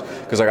research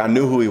because I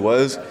knew who he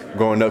was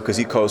growing up because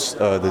he coached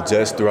the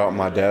Jets throughout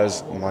my dad's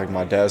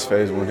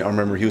phase. I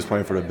remember he was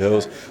playing for the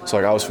Bills, so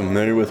I was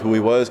familiar with who he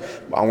was.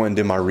 I went and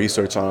did my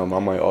research on him.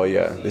 I'm like, oh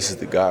yeah, this is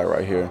the guy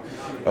right here,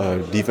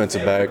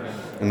 defensive back.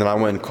 And then I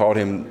went and called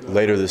him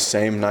later the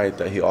same night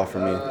that he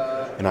offered me,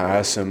 and I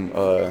asked him.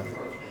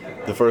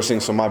 The first thing,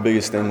 so my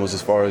biggest thing was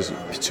as far as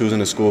choosing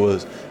a school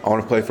is I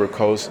want to play for a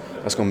coach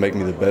that's going to make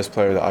me the best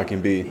player that I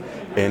can be.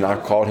 And I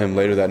called him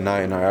later that night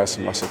and I asked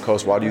him, I said,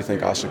 Coach, why do you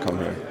think I should come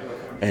here?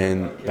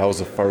 And that was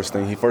the first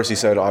thing. He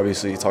said,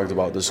 obviously, he talked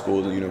about the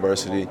school, the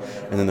university.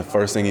 And then the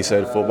first thing he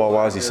said,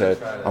 football-wise, he said,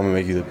 I'm going to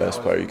make you the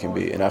best player you can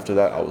be. And after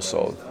that, I was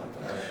sold.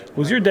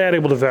 Was your dad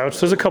able to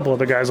vouch? There's a couple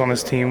other guys on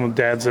this team with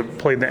dads that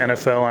played in the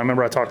NFL. I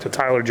remember I talked to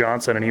Tyler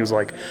Johnson, and he was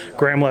like,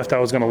 Graham left, I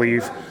was going to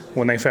leave.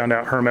 When they found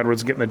out Herm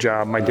Edwards was getting the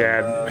job, my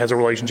dad has a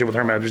relationship with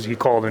Herm Edwards. He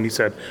called and he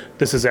said,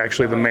 this is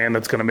actually the man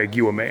that's going to make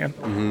you a man,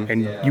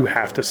 and you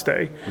have to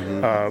stay.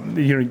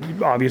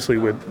 Obviously,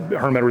 with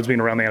Herm Edwards being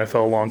around the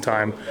NFL a long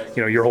time,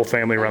 your whole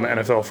family around the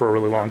NFL for a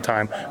really long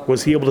time,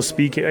 was he able to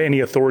speak any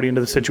authority into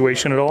the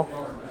situation at all?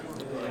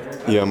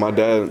 Yeah, my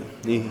dad,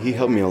 he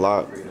helped me a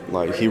lot.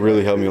 He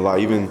really helped me a lot,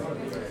 even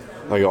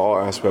all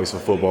aspects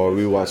of football.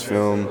 We watch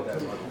film.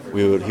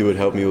 He would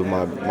help me with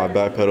my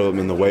back pedal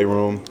in the weight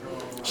room.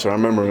 So I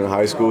remember in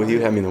high school, he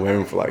had me in the weight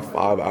room for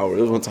 5 hours.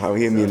 There was one time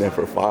he had me in there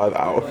for 5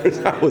 hours.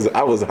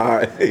 I was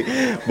high,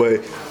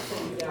 but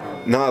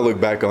now I look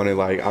back on it,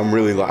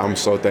 I'm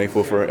so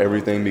thankful for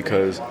everything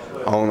because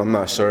I'm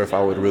not sure if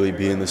I would really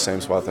be in the same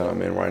spot that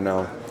I'm in right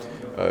now.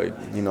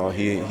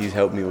 He's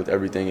helped me with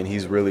everything, and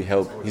he's really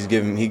helped. He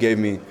gave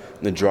me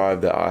the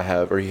drive that I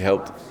have, or he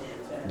helped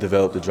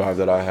develop the drive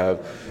that I have.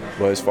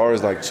 But as far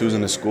as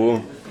choosing a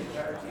school,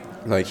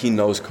 he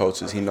knows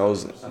coaches. He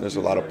knows there's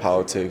a lot of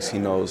politics. He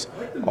knows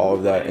all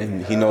of that,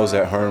 and he knows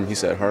that Herm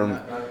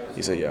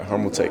yeah,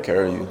 Herm will take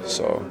care of you.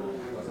 So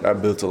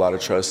that built a lot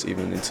of trust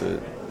even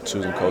into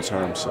choosing Coach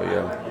Herm. So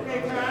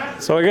yeah.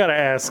 So I gotta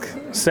ask,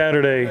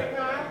 Saturday,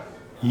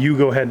 you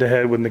go head to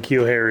head with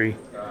N'Keal Harry.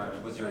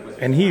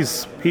 And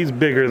he's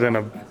bigger than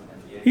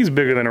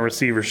a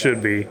receiver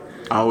should be.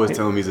 I always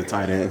tell him he's a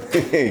tight end.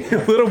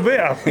 A little bit.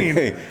 I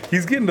mean,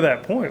 he's getting to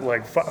that point,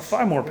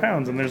 5 more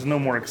pounds, and there's no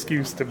more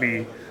excuse to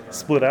be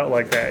split out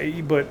like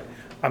that. But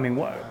I mean,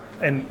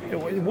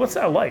 what's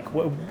that like?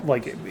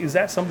 Is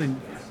that something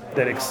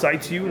that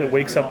excites you, that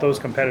wakes up those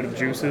competitive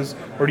juices,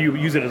 or do you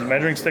use it as a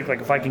measuring stick?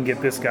 If I can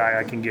get this guy,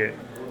 I can get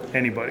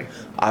anybody.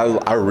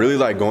 I really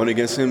like going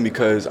against him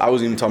because I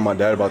was even talking to my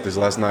dad about this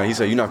last night. He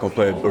said, you're not going to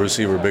play a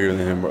receiver bigger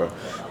than him, bro.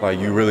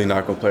 You're really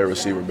not going to play a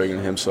receiver bigger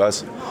than him. So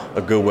that's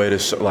a good way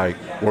to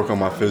work on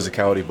my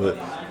physicality. But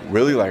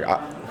really, like,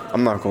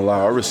 I'm not going to lie,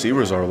 our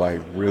receivers are,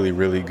 like, really,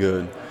 really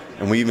good.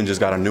 And we even just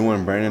got a new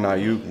one, Brandon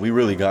Ayuk. We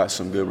really got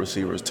some good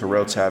receivers.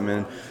 Terrell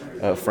Chapman,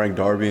 Frank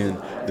Darby. And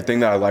the thing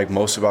that I like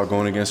most about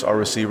going against our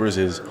receivers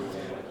is,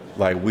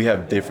 like, we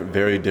have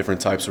very different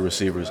types of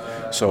receivers.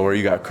 So where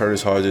you got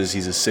Curtis Hodges,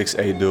 he's a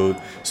 6'8"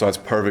 dude. So that's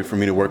perfect for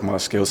me to work my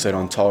skill set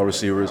on tall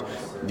receivers.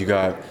 You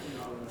got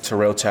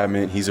Terrell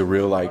Chapman. He's a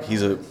real, like,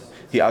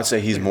 I'd say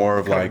he's more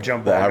of like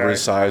the average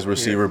size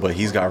receiver, but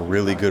he's got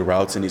really good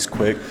routes and he's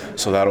quick.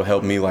 So that'll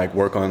help me like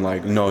work on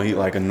like, he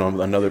like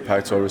another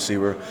Pac-12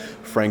 receiver.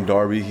 Frank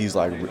Darby, he's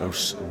like a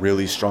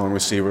really strong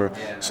receiver.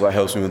 So that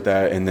helps me with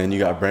that. And then you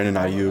got Brandon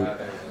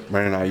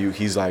Ayuk,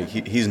 he's like,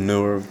 he's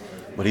newer,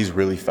 but he's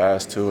really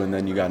fast too. And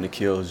then you got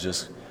Nikhil, who's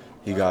just,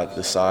 he got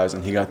the size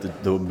and he got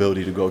the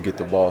ability to go get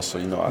the ball. So,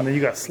 and then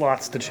you got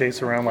slots to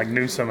chase around like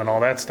Newsome and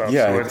all that stuff.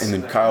 Yeah, so and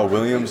then Kyle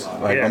Williams,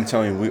 like I'm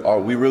telling you,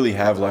 we really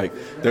have like,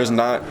 there's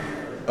not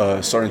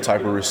a certain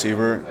type of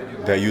receiver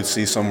that you'd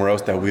see somewhere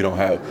else that we don't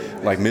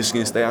have. Like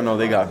Michigan State, I know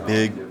they got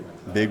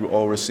big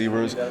old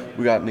receivers.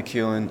 We got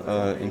Nikhil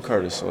and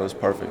Curtis, so that's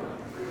perfect.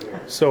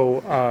 So,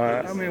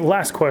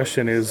 last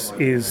question is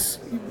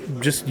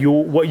just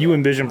what you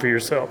envision for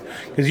yourself.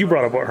 Because you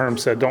brought up what Herm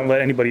said, don't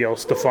let anybody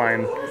else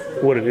define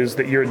what it is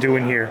that you're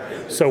doing here.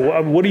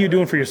 So what are you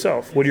doing for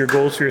yourself? What are your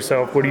goals for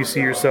yourself? What do you see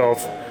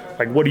yourself?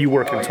 Like, what are you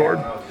working toward?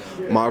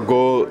 My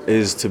goal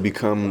is to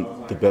become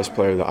the best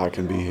player that I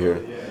can be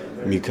here.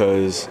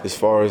 Because as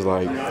far as,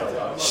 like,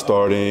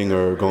 starting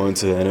or going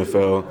to the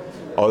NFL,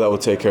 all that will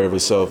take care of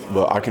itself.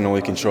 But I can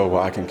only control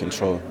what I can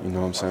control, you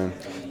know what I'm saying?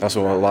 That's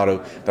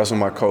what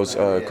my coach,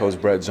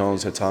 Coach Brett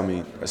Jones, had taught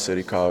me at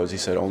City College. He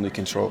said, only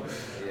control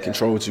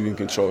what you can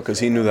control. Because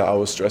he knew that I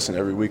was stressing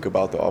every week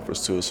about the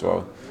offers too.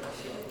 So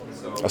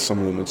that's some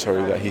of the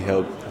maturity that he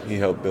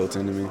helped build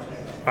into me.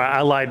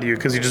 I lied to you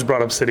because you just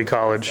brought up City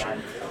College.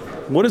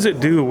 What does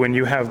it do when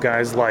you have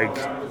guys like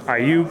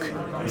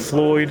Ayuk,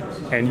 Floyd,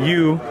 and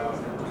you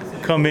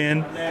come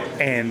in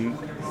and,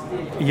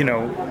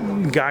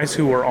 guys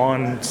who are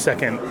on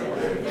second,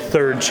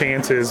 third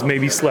chances,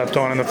 maybe slept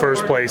on in the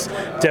first place,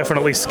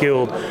 definitely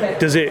skilled.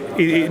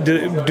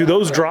 Do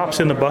those drops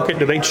in the bucket,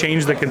 do they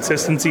change the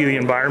consistency of the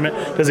environment?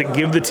 Does it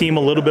give the team a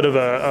little bit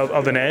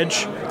of an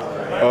edge?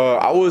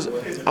 I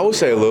would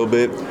say a little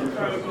bit.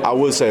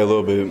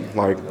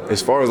 Like,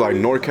 as far as like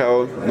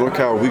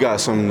NorCal, we got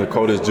some of the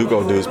coldest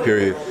JUCO dudes,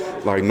 period.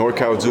 Like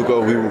NorCal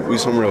JUCO, we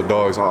some real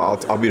dogs.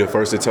 I'll be the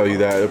first to tell you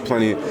that.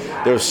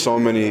 There's so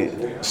many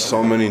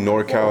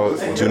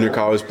NorCal junior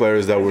college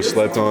players that were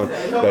slept on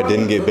that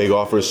didn't get big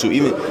offers. So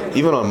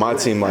even on my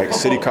team, like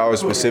City College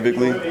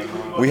specifically,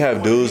 we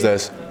have dudes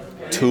that's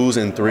 2s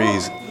and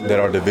 3s that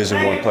are Division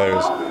I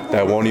players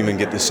that won't even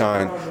get the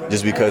sign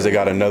just because they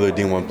got another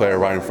D1 player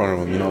right in front of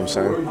them. You know what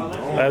I'm saying?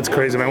 That's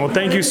crazy, man. Well,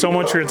 thank you so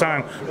much for your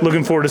time.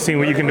 Looking forward to seeing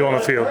what you can do on the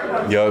field.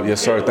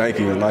 Yes, sir. Thank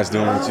you. Nice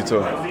doing it with you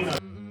too.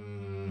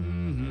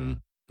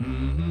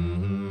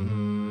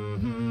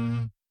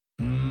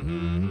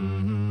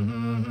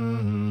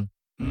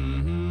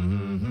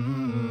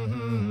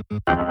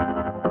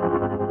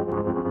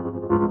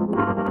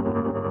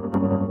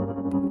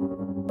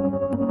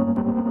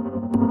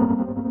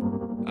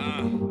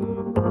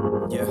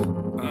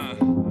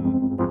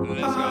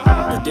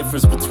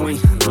 Difference between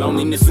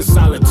loneliness and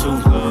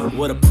solitude.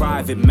 What a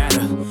private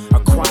matter.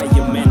 Acquire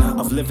your manner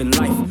of living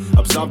life.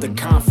 Absorb the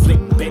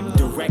conflict, bent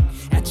direct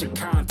at your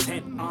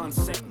content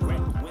onset.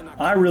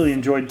 I really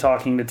enjoyed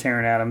talking to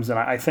Terran Adams, and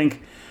I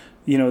think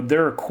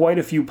there are quite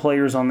a few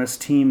players on this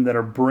team that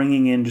are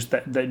bringing in just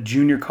that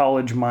junior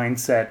college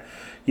mindset.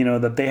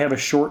 That they have a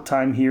short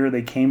time here.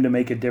 They came to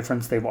make a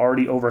difference. They've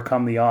already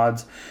overcome the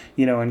odds.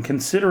 And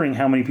considering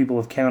how many people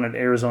have counted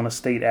Arizona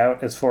State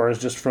out as far as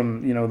just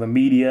from, the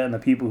media and the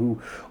people who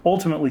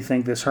ultimately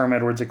think this Herm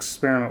Edwards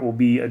experiment will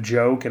be a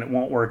joke and it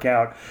won't work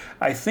out,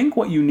 I think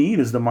what you need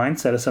is the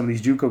mindset of some of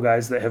these JUCO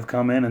guys that have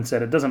come in and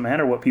said, it doesn't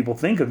matter what people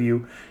think of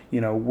you.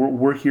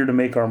 We're here to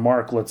make our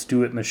mark. Let's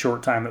do it in the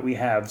short time that we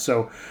have.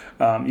 So,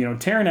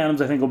 Terran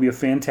Adams, I think, will be a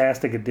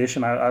fantastic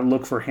addition. I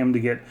look for him to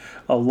get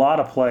a lot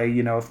of play,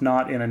 if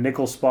not in a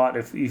nickel spot.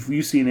 If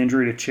you see an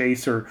injury to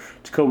Chase or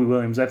to Kobe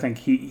Williams, I think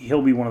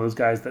he'll be one of those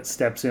guys that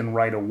steps in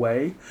right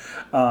away.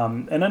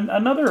 And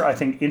another, I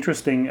think,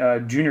 interesting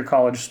junior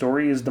college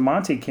story is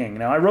DeMonte King.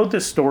 Now, I wrote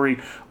this story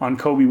on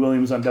Kobe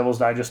Williams on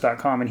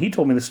DevilsDigest.com, and he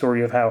told me the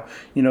story of how,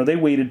 they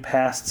waited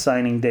past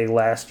signing day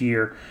last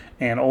year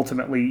and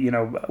ultimately,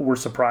 were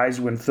surprised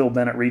when Phil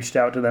Bennett reached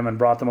out to them and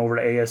brought them over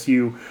to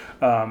ASU.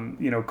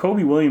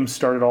 Kobe Williams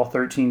started all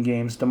 13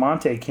 games.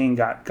 DeMonte King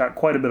got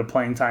quite a bit of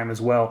playing time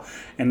as well.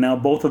 And now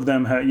both of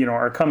them,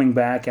 are coming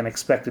back and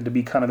expected to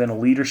be kind of in a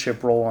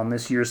leadership role on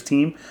this year's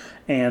team.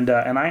 And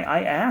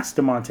I asked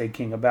DeMonte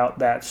King about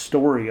that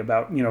story,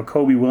 about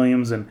Kobe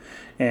Williams and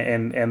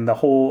the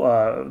whole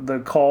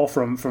the call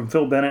from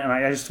Phil Bennett, and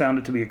I just found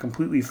it to be a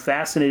completely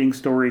fascinating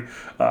story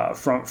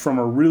from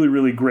a really,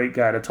 really great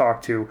guy to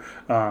talk to.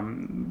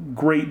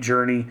 Great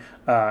journey,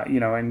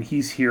 and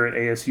he's here at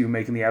ASU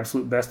making the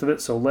absolute best of it.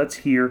 So let's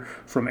hear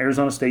from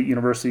Arizona State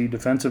University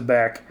defensive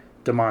back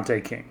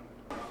DeMonte King.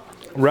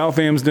 Ralph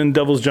Amsden,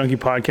 Devil's Junkie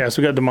Podcast.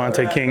 We got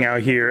DeMonte King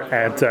out here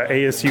at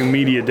ASU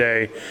Media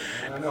Day.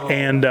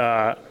 And,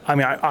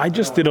 I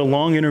just did a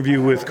long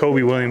interview with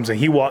Kobe Williams, and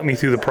he walked me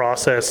through the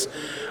process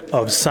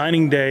of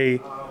signing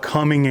day,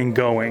 coming and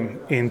going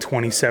in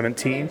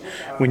 2017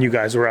 when you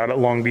guys were out at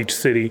Long Beach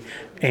City,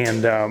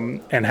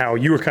 and how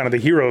you were kind of the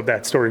hero of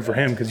that story for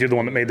him because you're the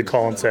one that made the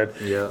call and said,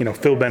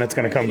 Phil Bennett's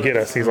going to come get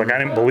us. He's like, I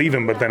didn't believe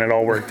him, but then it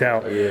all worked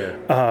out.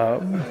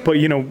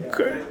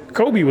 But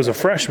Kobe was a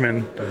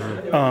freshman,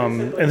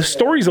 and the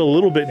story's a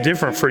little bit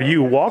different for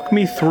you. Walk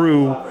me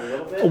through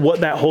what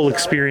that whole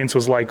experience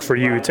was like for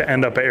you to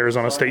end up at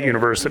Arizona State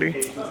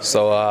University.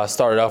 So I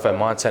started off at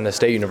Montana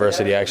State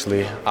University,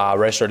 actually. I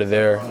redshirted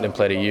there, then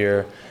played a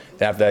year.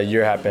 Then after that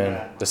year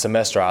happened, the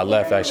semester I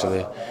left,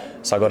 actually.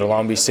 So I go to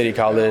Long Beach City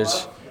College.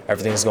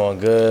 Everything's going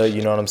good.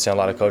 You know what I'm saying? A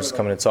lot of coaches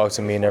coming to talk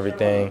to me and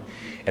everything.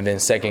 And then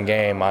second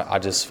game, I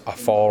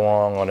fall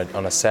wrong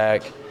on a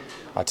sack.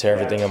 I tear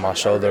everything in my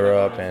shoulder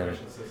up, and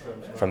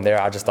from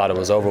there, I just thought it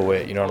was over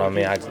with. You know what I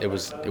mean?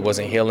 It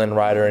wasn't healing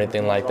right or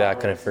anything like that. I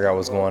couldn't figure out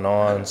what's going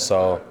on.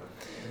 So,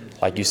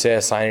 like you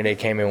said, signing day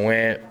came and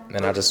went,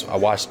 and I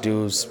watched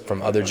dudes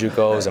from other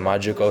JUCOs and my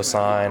JUCO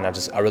sign.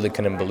 I really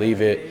couldn't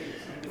believe it.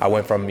 I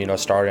went from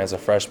starting as a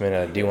freshman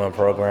at a D1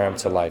 program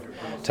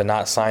to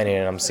not signing,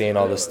 and I'm seeing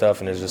all this stuff,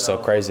 and it's just so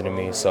crazy to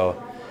me.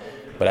 So,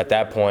 but at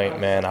that point,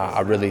 man,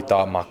 I really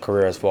thought my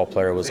career as a football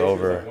player was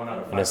over,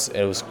 and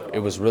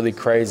it was really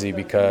crazy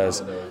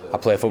because I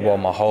played football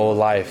my whole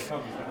life,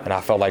 and I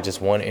felt like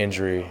just one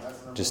injury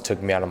just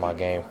took me out of my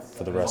game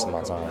for the rest of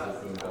my time.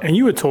 And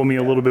you had told me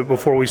a little bit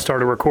before we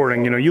started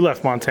recording, you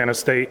left Montana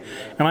State,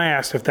 and I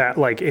asked if that,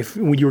 if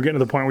when you were getting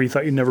to the point where you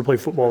thought you'd never play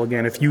football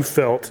again, if you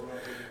felt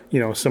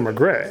some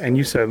regret. And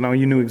you said, no,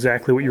 you knew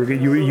exactly what you were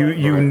getting.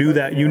 You knew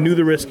that. You knew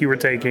the risk you were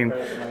taking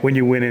when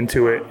you went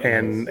into it,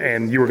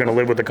 and you were going to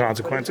live with the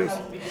consequences.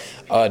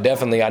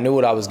 Definitely. I knew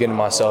what I was getting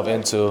myself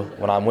into.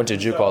 When I went to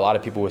JUCO, a lot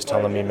of people was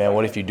telling me, man,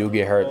 what if you do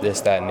get hurt,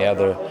 this, that, and the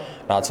other.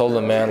 And I told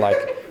them, man,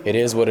 it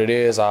is what it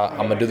is. I'm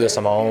going to do this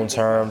on my own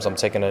terms. I'm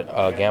taking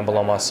a gamble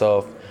on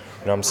myself.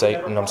 You know what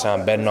I'm saying?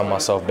 I'm betting on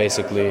myself,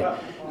 basically,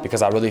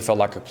 because I really felt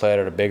like I played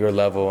at a bigger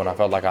level, and I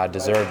felt like I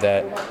deserved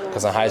that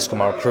because in high school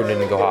my recruiting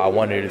didn't go how I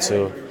wanted it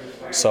to.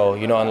 So,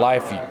 in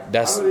life,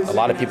 that's a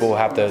lot of people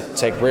have to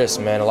take risks,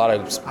 man. A lot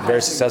of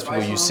very successful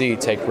people you see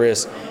take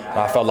risks, and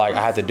I felt like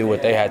I had to do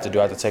what they had to do.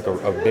 I had to take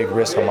a big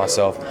risk on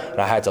myself, and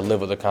I had to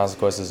live with the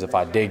consequences if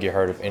I did get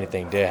hurt, if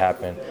anything did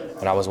happen,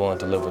 and I was willing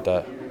to live with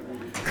that.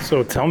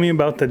 So tell me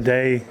about the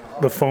day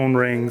the phone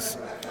rings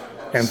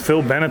and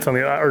Phil Bennett's on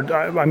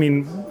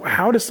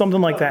how does something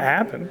like that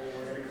happen?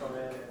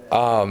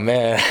 Oh,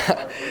 man.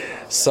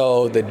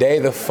 So the day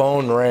the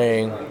phone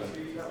rang,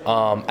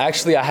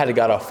 actually I had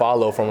got a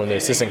follow from one of the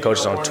assistant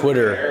coaches on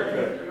Twitter,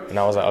 and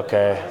I was like,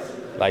 okay,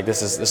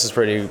 this is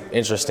pretty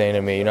interesting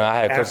to me. I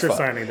had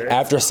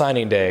after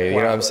signing day, you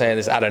know what I'm saying?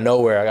 It's out of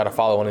nowhere. I got to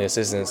follow one of the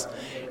assistants,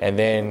 and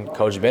then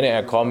Coach Bennett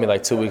had called me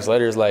 2 weeks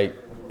later. He's like,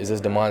 is this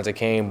DeMonte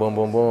King? Boom,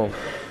 boom, boom.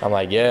 I'm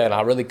like, yeah, and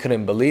I really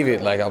couldn't believe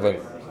it. I was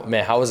like,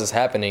 man, how is this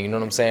happening? You know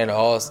what I'm saying?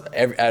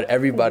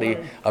 Everybody,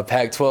 a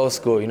Pac-12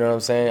 school, you know what I'm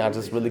saying? I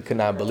just really could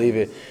not believe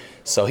it.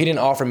 So he didn't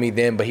offer me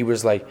then, but he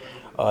was like,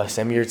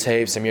 send me your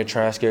tapes, send me your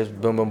transcripts,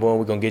 boom, boom, boom,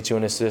 we're going to get you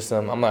in the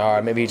system. I'm like, all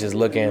right, maybe he's just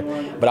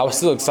looking. But I was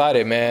still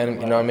excited, man,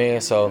 you know what I mean?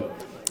 So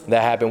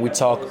that happened. We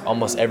talked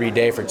almost every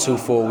day for 2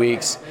 full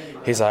weeks.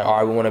 He's like, all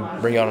right, we want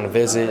to bring you on a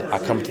visit. I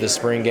come to the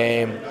spring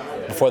game.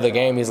 Before the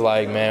game, he's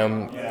like,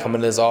 man, come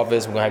into this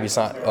office. We're going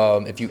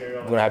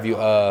to have you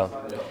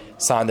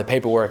sign the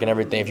paperwork and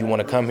everything if you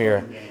want to come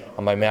here.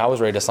 I'm like, man, I was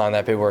ready to sign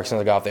that paperwork as soon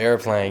as I got off the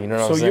airplane. You know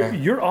what I'm saying? So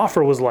your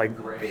offer was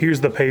like, here's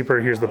the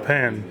paper, here's the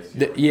pen.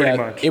 Yeah,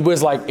 much. it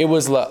was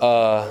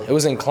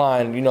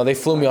inclined. They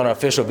flew me on an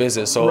official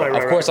visit, so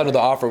of course I knew the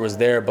offer was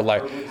there. But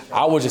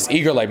I was just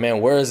eager, man,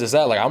 where is this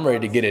at? I'm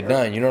ready to get it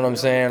done. You know what I'm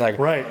saying?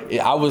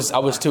 I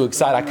was too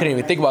excited. I couldn't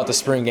even think about the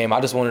spring game.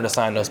 I just wanted to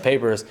sign those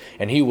papers,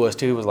 and he was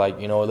too. He was like,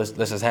 let's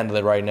just handle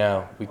it right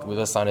now.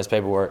 Let's sign this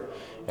paperwork,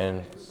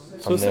 and.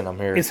 So then I'm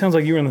here. It sounds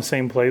like you were in the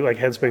same place,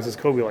 headspace as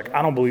Kobe.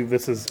 I don't believe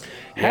this is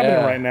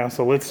happening right now.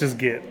 So let's just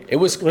get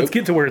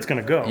get to where it's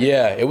gonna go.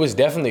 Yeah, it was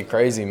definitely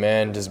crazy,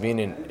 man. Just being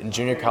in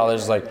junior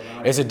college,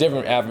 it's a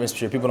different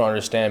atmosphere. People don't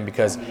understand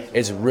because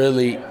it's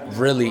really,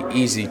 really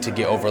easy to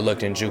get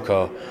overlooked in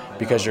JUCO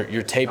because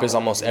your tape is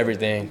almost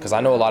everything. Because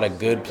I know a lot of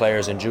good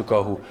players in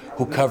JUCO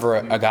who cover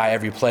a guy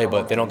every play,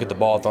 but they don't get the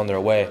ball thrown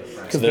their way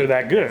because they're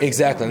that good.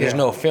 Exactly. And there's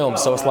no film,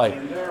 so it's like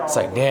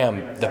damn,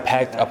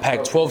 a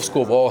Pac-12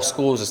 school of all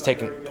schools is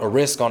taking a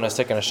risk on us,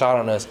 taking a shot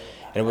on us,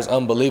 and it was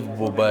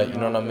unbelievable. But you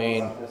know what I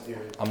mean?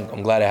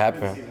 I'm glad it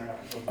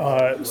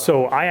happened.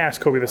 So I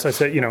asked Kobe this. I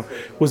said,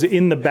 was it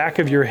in the back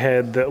of your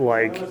head that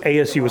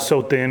ASU was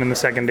so thin in the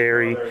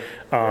secondary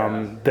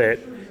that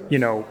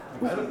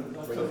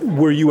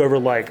were you ever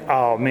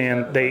oh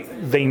man,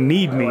 they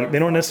need me. They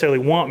don't necessarily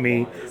want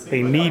me.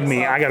 They need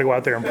me. I got to go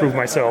out there and prove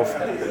myself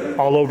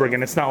all over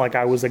again. It's not like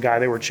I was the guy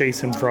they were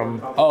chasing from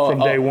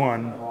day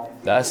one.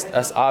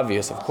 That's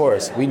obvious, of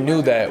course. We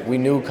knew that. We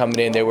knew coming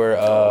in they were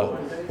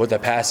what the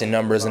passing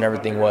numbers and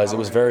everything was. It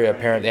was very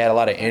apparent. They had a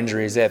lot of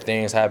injuries. They had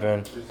things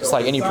happen, just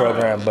like any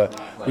program.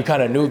 But we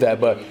kind of knew that.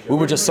 But we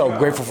were just so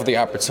grateful for the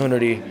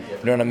opportunity.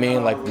 You know what I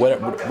mean? Like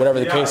whatever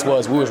the case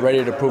was, we was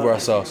ready to prove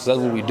ourselves. So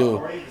that's what we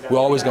do. We're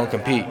always gonna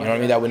compete. You know what I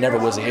mean? That never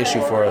was an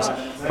issue for us.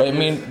 But I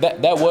mean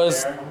that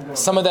was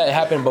some of that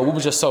happened. But we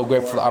were just so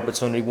grateful for the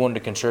opportunity. We wanted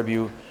to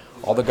contribute.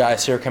 All the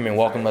guys here came and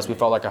welcomed us. We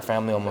felt like a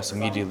family almost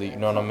immediately. You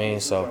know what I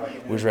mean? So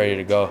we was ready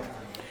to go.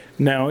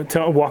 Now,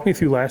 walk me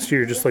through last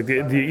year, just like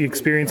the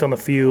experience on the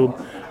field.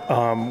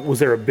 Was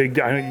there a big?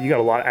 I know you got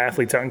a lot of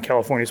athletes out in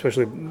California,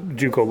 especially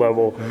JUCO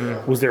level.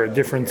 Mm-hmm. Was there a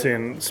difference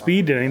in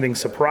speed? Did anything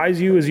surprise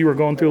you as you were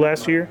going through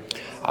last year?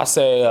 I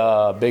say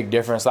big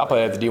difference. I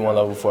played at the D1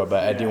 level before,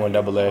 but at D1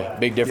 AA,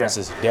 big difference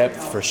is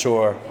depth for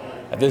sure.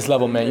 At this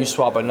level, man, you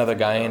swap another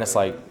guy in, it's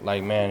like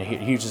man,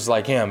 he's just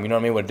like him, you know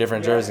what I mean, with a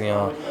different jersey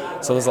on.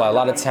 So there's like a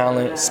lot of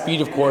talent. Speed,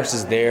 of course,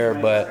 is there,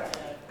 but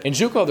in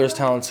JUCO there's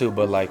talent too,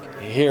 but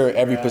like here,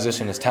 every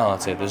position is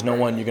talented. There's no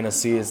one you're going to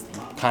see is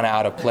kind of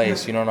out of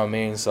place, you know what I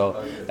mean? So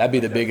that'd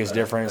be the biggest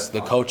difference. The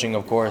coaching,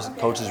 of course,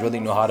 coaches really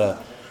know how to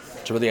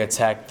really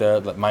attack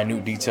the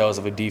minute details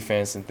of a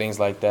defense and things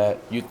like that.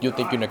 You think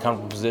you're in a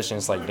comfortable position,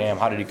 it's like, damn,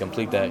 how did he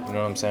complete that? You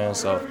know what I'm saying?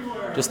 So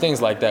just things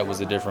like that was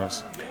the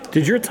difference.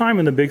 Did your time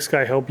in the Big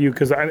Sky help you?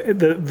 Because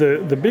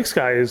the Big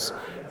Sky is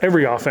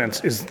every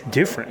offense is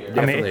different.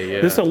 Definitely,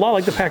 yeah. This is a lot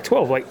like the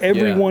Pac-12. Like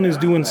everyone is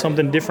doing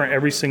something different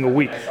every single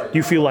week. Do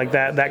you feel like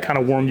that kind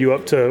of warmed you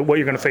up to what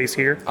you're going to face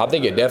here? I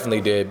think it definitely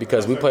did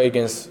because we played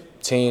against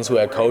teams who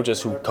had coaches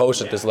who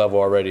coached at this level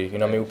already. You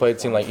know what I mean? We played a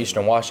team like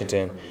Eastern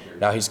Washington.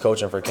 Now he's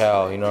coaching for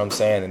Cal, you know what I'm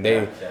saying? And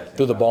they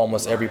threw the ball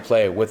almost every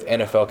play with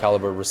NFL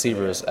caliber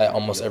receivers at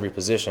almost every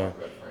position.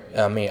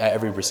 At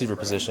every receiver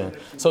position.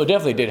 So it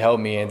definitely did help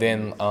me. And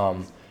then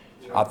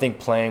I think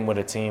playing with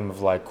a team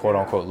of like quote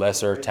unquote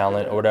lesser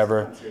talent or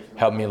whatever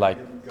helped me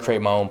like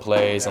create my own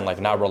plays and like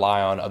not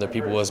rely on other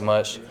people as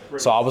much.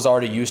 So I was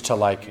already used to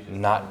like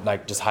not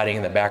like just hiding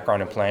in the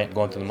background and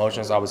going through the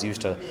motions. I was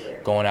used to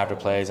going after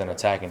plays and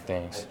attacking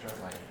things.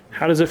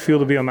 How does it feel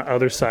to be on the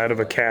other side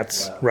of a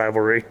Cats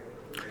rivalry?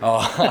 Oh,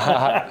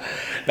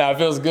 it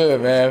feels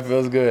good, man. It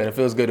feels good. It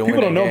feels good to win.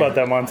 People don't know about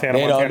that Montana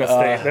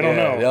State. They don't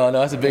know. They don't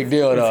know. It's a big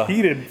deal, though. It's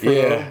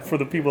heated for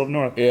the people up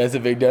north. Yeah, it's a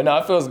big deal. No,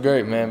 it feels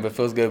great, man. But it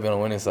feels good being on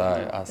the winning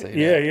side. I say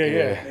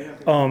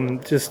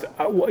that. Just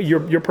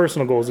your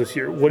personal goals this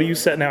year. What are you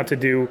setting out to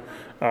do?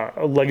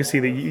 A legacy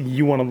that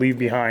you want to leave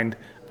behind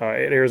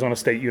at Arizona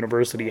State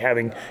University,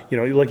 having,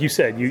 like you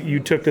said, you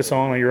took this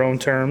on your own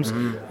terms.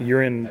 Mm-hmm.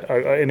 You're in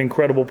an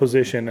incredible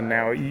position, and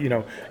now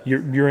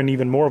you're in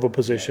even more of a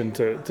position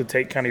to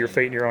take kind of your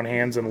fate in your own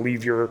hands and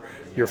leave your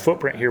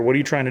footprint here. What are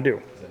you trying to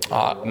do?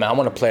 Man, I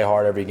want to play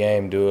hard every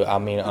game, dude. I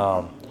mean,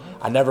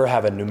 I never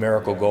have a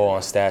numerical goal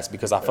on stats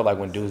because I feel like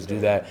when dudes do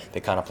that,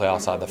 they kind of play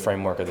outside the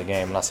framework of the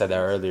game. And I said that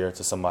earlier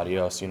to somebody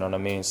else, you know what I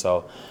mean?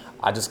 So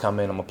I just come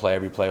in, I'm going to play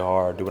every play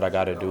hard, do what I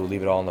got to do,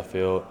 leave it all on the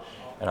field.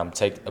 And I'm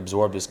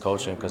absorb this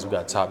coaching because we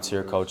got top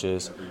tier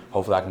coaches.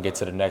 Hopefully I can get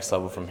to the next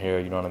level from here,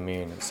 you know what I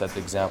mean? Set the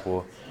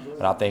example.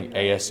 And I think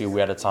ASU,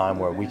 we're at a time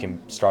where we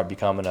can start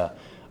becoming a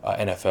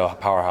NFL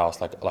powerhouse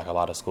like a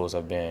lot of schools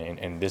have been.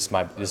 And this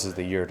is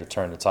the year to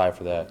turn the tide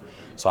for that.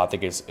 So I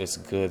think it's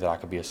good that I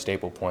could be a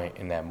staple point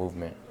in that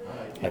movement.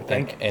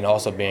 And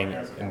also being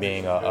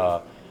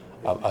a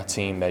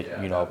team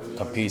that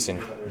competes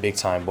in big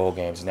time bowl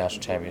games,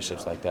 national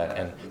championships like that.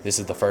 And this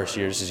is the first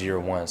year. This is year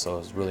one, so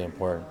it's really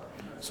important.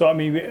 So, I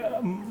mean,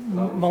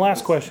 my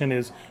last question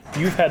is,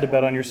 you've had to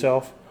bet on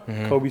yourself.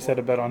 Mm-hmm. Kobe's had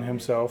to bet on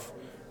himself.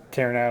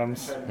 Taron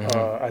Adams,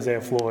 mm-hmm.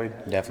 Isaiah Floyd.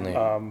 Definitely.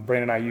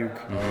 Brandon Ayuk.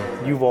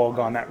 Mm-hmm. You've all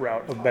gone that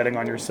route of betting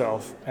on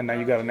yourself. And now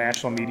you got a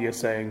national media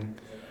saying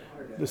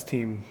this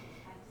team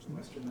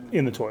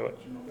in the toilet.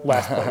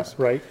 Last place,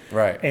 right?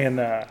 Right.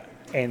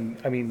 And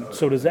I mean,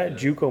 so does that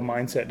JUCO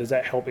mindset, does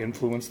that help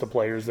influence the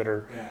players that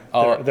are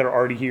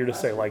already here to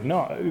say, like,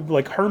 no,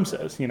 like Herm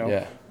says,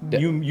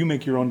 you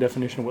make your own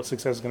definition of what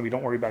success is going to be.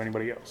 Don't worry about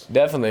anybody else.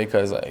 Definitely,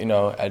 because,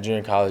 at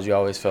junior college, you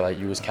always feel like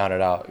you was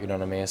counted out, you know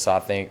what I mean? So I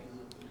think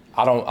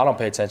I don't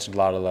pay attention to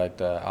a lot of, like,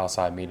 the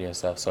outside media and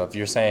stuff. So if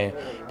you're saying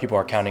people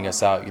are counting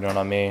us out, you know what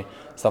I mean,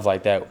 stuff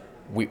like that,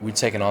 we're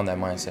taking on that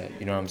mindset,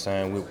 you know what I'm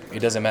saying? It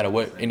doesn't matter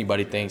what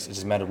anybody thinks. It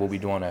just matters what we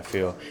do on that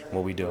field and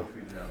what we do.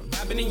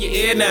 I've been in your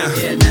ear now.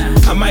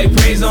 I might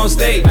praise on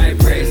stage.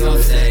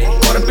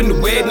 Caught up in the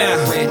way now.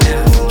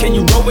 Can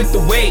you roll with the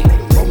weight?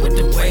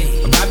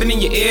 I'm vibing in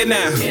your ear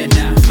now.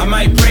 I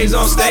might praise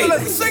on stage.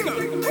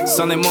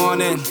 Sunday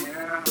morning,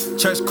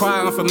 church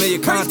choir, unfamiliar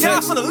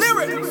context. Put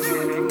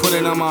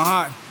it on my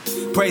heart.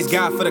 Praise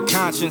God for the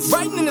conscience.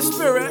 Writing in the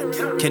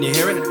spirit. Can you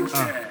hear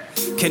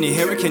it? Can you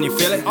hear it? Can you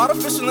feel it?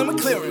 Artificial, let me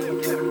clear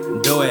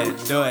it. Do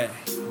it.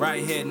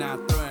 Right here now.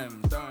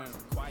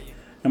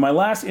 And my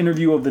last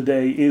interview of the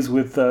day is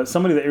with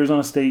somebody that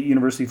Arizona State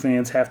University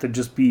fans have to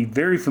just be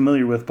very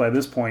familiar with by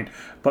this point,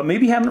 but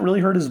maybe haven't really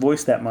heard his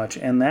voice that much,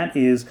 and that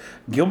is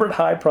Gilbert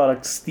High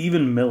product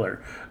Stephen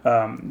Miller.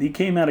 He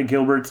came out of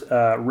Gilbert,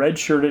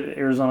 redshirted at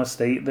Arizona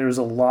State. There's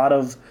a lot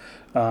of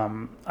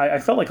I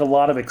felt like a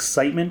lot of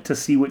excitement to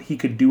see what he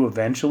could do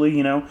eventually,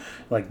 you know.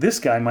 Like, this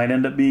guy might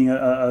end up being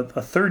a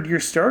third-year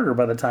starter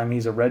by the time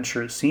he's a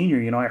redshirt senior.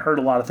 You know, I heard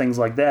a lot of things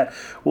like that.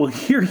 Well,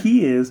 here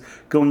he is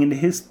going into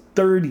his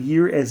third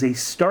year as a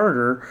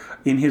starter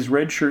in his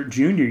redshirt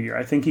junior year.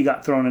 I think he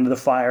got thrown into the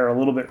fire a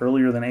little bit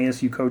earlier than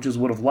ASU coaches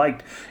would have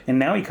liked, and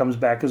now he comes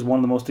back as one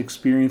of the most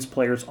experienced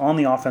players on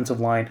the offensive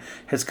line,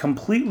 has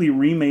completely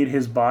remade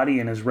his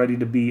body, and is ready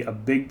to be a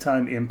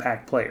big-time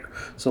impact player.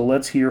 So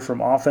let's hear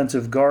from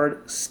offensive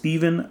guard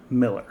Stephen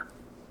Miller.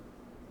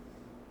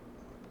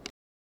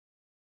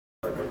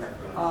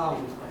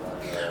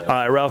 All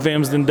right, Ralph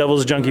Amsden,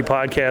 Devil's Junkie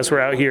Podcast. We're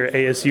out here at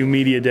ASU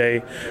Media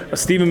Day.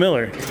 Stephen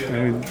Miller,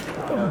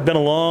 been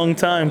a long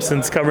time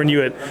since covering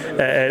you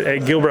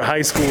at Gilbert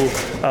High School.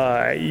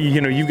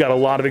 You know, you've got a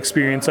lot of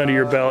experience under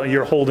your belt.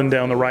 You're holding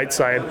down the right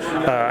side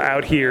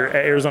out here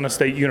at Arizona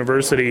State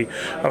University.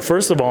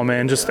 First of all,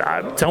 man, just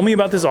tell me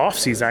about this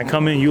offseason. I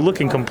come in, you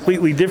looking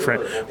completely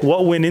different.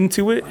 What went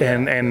into it,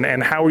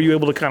 and how were you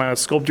able to kind of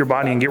sculpt your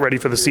body and get ready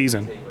for the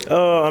season?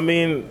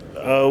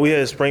 We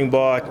had spring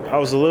ball. I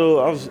was a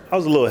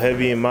little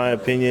heavy in my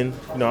opinion.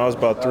 You know, I was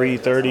about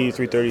 330,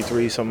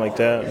 333, something like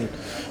that. And,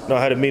 you know,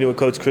 I had a meeting with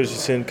Coach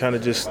Christensen, kind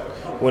of just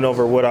went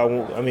over what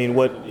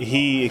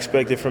he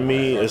expected from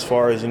me as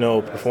far as, you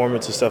know,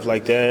 performance and stuff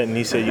like that. And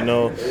he said, you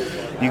know,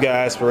 you got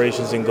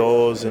aspirations and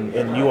goals, and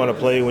you want to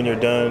play when you're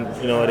done,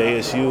 you know, at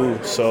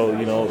ASU. So,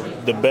 you know,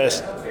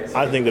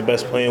 I think the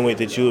best playing weight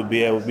that you would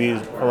be at would be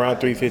around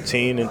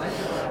 315. And,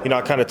 you know,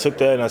 I kind of took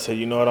that and I said,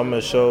 you know what, I'm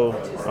gonna show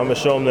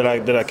them that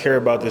I care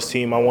about this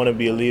team. I want to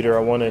be a leader.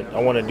 I want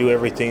to do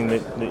everything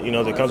that you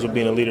know that comes with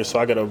being a leader. So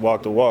I got to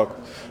walk the walk.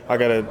 I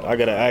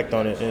gotta act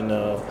on it. And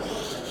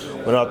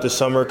went out this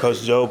summer.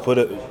 Coach Joe put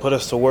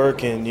us to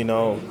work, and you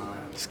know,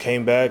 just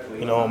came back.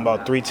 You know, I'm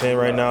about 310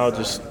 right now.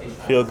 Just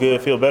feel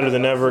good, feel better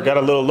than ever. Got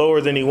a little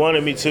lower than he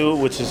wanted me to,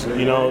 which is,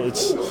 you know,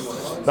 it's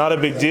not a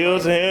big deal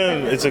to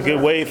him. It's a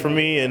good weight for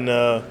me, and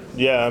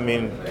yeah, I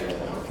mean,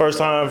 first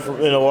time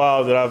in a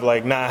while that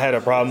I've not had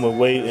a problem with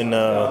weight, and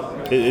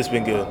it's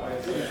been good.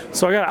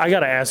 So I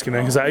got to ask you,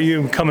 man, because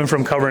you coming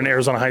from covering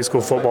Arizona high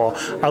school football,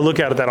 I look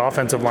out at that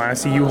offensive line. I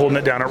see you holding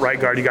it down at right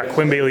guard. You got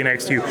Quinn Bailey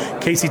next to you.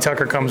 Casey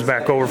Tucker comes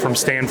back over from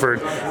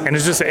Stanford, and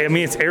it's just, I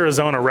mean, it's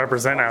Arizona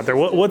representing out there.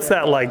 What's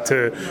that like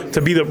to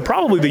be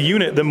probably the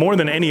unit that more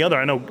than any other?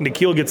 I know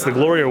Nikhil gets the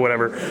glory or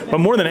whatever, but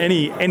more than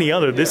any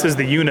other, this is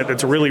the unit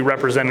that's really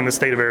representing the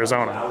state of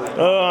Arizona.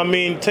 I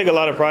mean, take a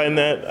lot of pride in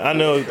that. I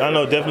know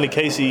definitely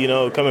Casey, you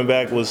know, coming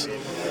back was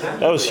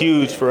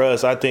huge for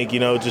us. I think, you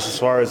know, just as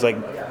far as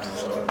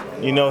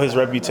you know, his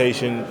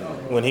reputation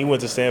when he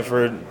went to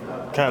Stanford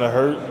kind of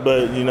hurt,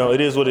 but, you know, it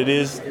is what it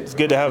is. It's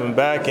good to have him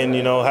back, and,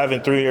 you know,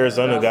 having 3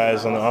 Arizona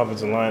guys on the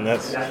offensive line,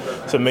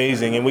 it's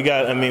amazing. And we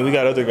got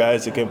other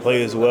guys that can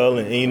play as well,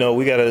 and you know,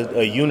 we got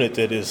a unit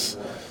that is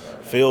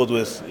filled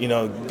with, you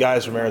know,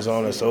 guys from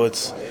Arizona, so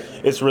it's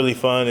really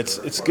fun.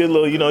 It's good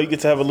little, you know, you get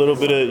to have a little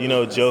bit of, you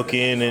know,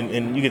 joking,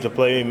 and you get to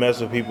play and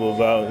mess with people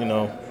about, you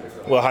know,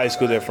 what high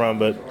school they're from,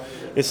 but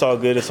it's all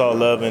good. It's all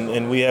love,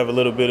 and we have a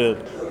little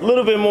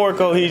bit more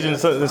cohesion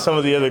than some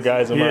of the other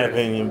guys, in my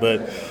opinion.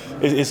 But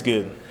it's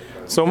good.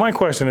 So my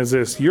question is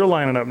this: you're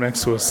lining up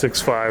next to a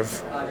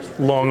 6'5"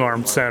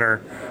 long-armed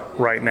center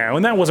right now,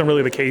 and that wasn't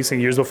really the case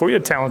in years before. You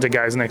had talented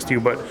guys next to you,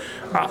 but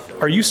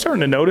are you starting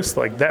to notice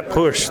that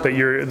push that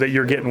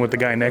you're getting with the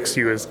guy next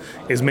to you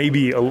is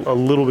maybe a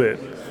little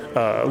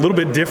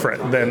bit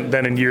different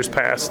than in years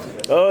past?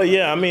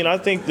 Yeah. I mean, I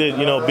think that,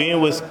 you know, being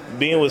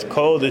with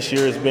Cole this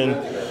year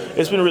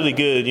it's been really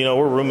good. You know,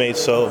 we're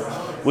roommates, so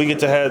we get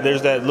to have,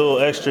 there's that little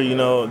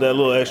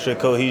extra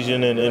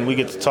cohesion, and we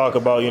get to talk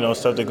about, you know,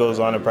 stuff that goes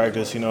on in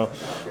practice. You know,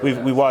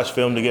 we watch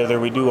film together,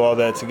 we do all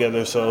that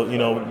together. So, you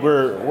know,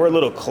 we're a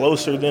little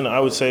closer than I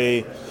would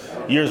say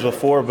years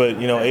before. But,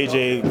 you know,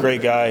 AJ,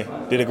 great guy,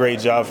 did a great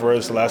job for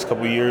us the last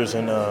couple of years,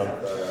 and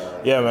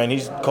yeah, man,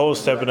 Cole's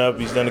stepping up.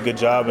 He's done a good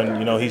job, and,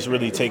 you know, he's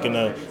really taken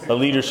a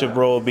leadership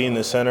role, being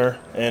the center.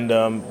 And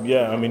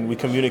yeah, I mean, we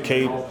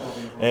communicate,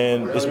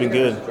 and it's been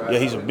good. Yeah,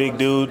 he's a big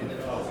dude,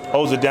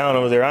 holds it down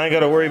over there. I ain't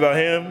got to worry about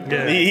him.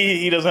 Yeah.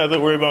 He doesn't have to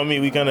worry about me.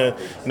 We kind of,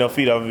 you know,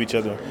 feed off of each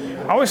other.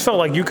 I always felt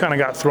like you kind of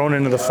got thrown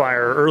into the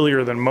fire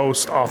earlier than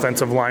most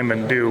offensive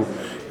linemen do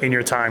in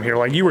your time here.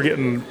 Like, you were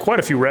getting quite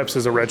a few reps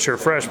as a redshirt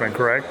freshman,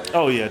 correct?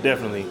 Oh, yeah,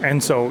 definitely.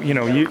 And so, you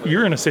know,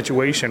 you're in a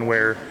situation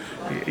where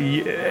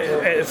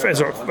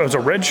as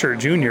a redshirt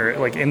junior,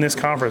 like in this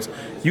conference,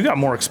 you got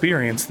more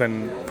experience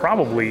than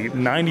probably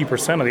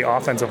 90% of the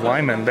offensive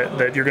linemen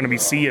that you're going to be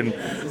seeing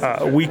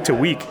week to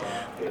week.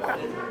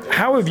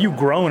 How have you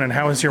grown, and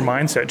how has your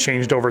mindset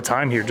changed over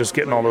time here, just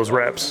getting all those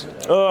reps?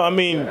 I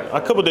mean,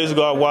 a couple of days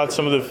ago, I watched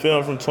some of the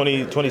film from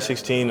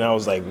 2016, and I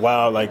was like,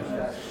 wow, like,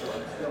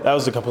 that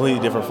was a completely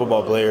different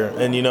football player.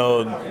 And, you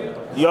know,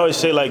 you always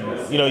say, like,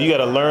 you know, you got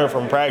to learn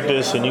from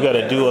practice and you got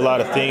to do a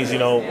lot of things, you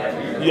know.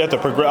 You have to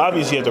progress.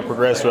 Obviously, you have to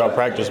progress throughout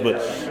practice,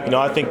 but, you know,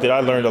 I think that I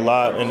learned a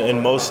lot,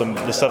 and most of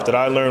the stuff that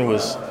I learned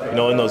was, you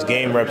know, in those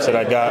game reps that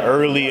I got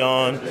early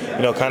on,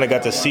 you know, kind of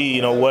got to see,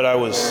 you know, what I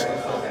was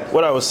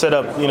set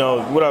up, you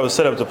know, what I was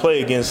set up to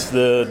play against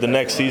the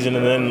next season.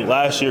 And then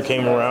last year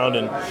came around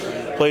and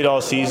played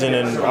all season,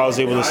 and I was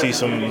able to see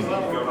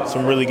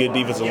some really good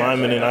defensive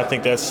linemen, and I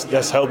think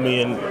that's helped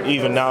me. And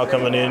even now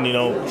coming in, you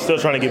know, still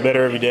trying to get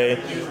better every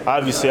day.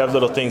 Obviously, I have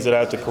little things that I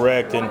have to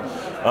correct, and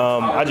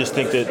I just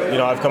think that, you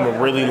know, I've come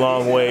a really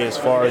long way as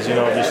far as, you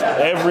know, just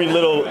every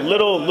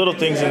little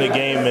things in the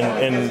game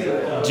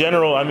and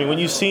general. I mean, when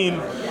you've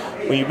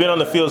been on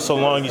the field so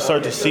long, you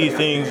start to see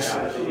things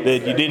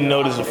that you didn't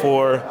notice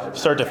before.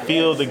 Start to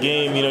feel the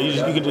game. You know,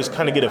 you can just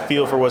kind of get a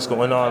feel for what's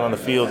going on the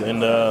field.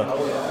 And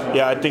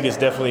yeah, I think it's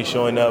definitely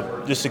showing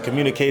up just in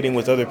communicating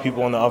with other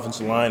people on the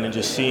offensive line and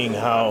just seeing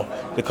how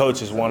the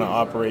coaches want to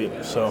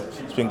operate. So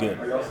it's been good.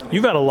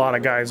 You've had a lot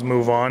of guys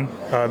move on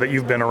that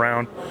you've been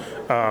around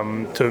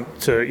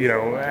to you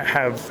know,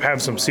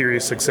 have some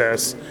serious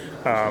success.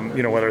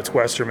 You know, whether it's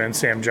Westerman,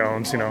 Sam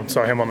Jones, you know,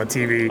 saw him on the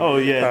TV. Oh,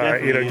 yeah.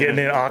 You know, getting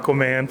in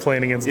Aquaman,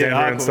 playing against Denver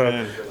Aquaman. and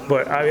stuff.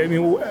 But, I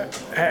mean,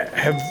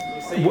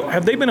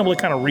 have they been able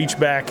to kind of reach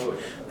back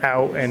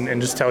out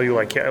and just tell you,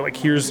 like, yeah, like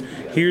here's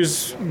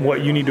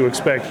what you need to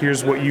expect,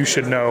 here's what you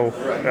should know,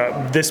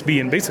 this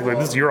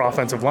is your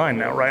offensive line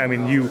now, right? I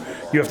mean, you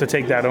have to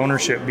take that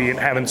ownership,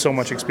 having so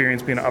much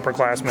experience, being an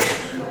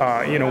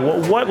upperclassman. You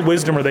know, what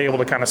wisdom are they able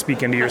to kind of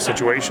speak into your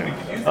situation?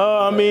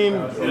 I mean,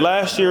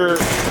 last year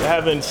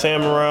having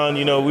Sam around,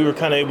 you know, we were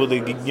kind of able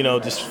to, you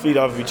know, just feed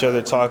off of each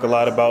other, talk a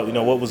lot about, you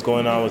know, what was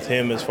going on with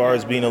him as far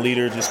as being a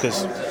leader, just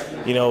because,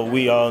 you know,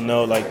 we all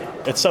know, like,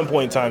 at some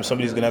point in time,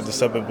 somebody's gonna have to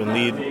step up and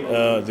lead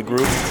the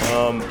group.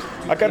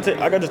 I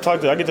get to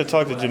talk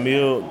to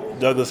Jamil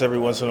Douglas every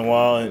once in a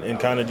while and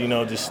kind of, you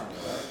know, just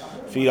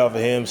feed off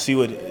of him, see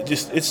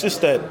it's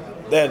just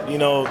that, you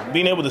know,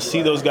 being able to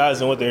see those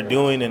guys and what they're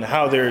doing and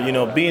how they're, you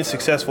know, being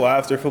successful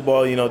after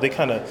football. You know, they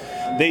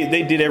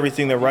did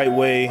everything the right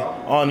way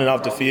on and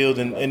off the field,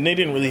 and they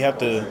didn't really have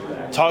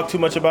to talk too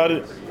much about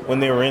it when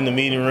they were in the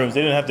meeting rooms.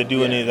 They didn't have to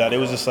do any of that. It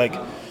was just like,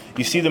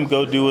 you see them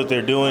go do what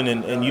they're doing,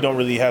 and you don't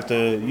really have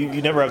to,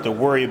 you never have to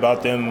worry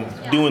about them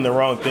doing the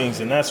wrong things.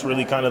 And that's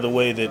really kind of the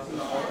way that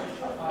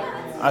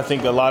I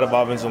think a lot of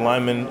offensive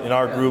linemen in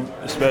our group,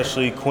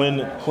 especially Quinn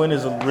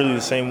is really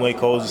the same way,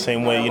 Cole's the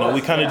same way. You know, we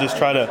kind of just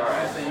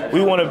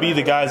we want to be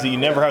the guys that you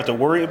never have to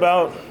worry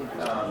about,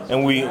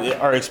 and we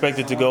are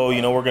expected to go,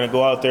 you know, we're going to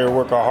go out there,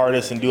 work our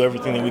hardest, and do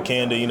everything that we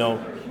can to, you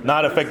know,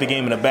 not affect the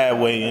game in a bad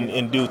way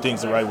and do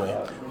things the right way.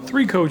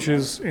 3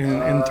 coaches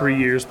in 3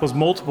 years, plus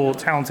multiple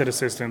talented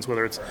assistants,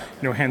 whether it's,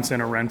 you know, Henson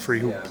or Renfrey,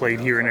 who played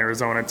here in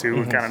Arizona too,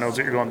 who kind of knows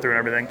what you're going through and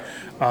everything.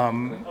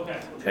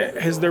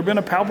 Has there been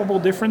a palpable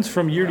difference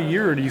from year to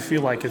year, or do you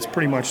feel like it's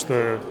pretty much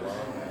the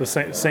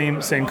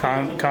same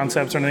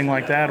concepts or anything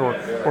like that,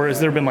 or has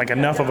there been like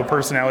enough of a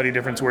personality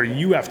difference where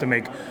you have to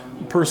make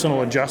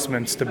personal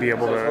adjustments to be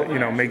able to, you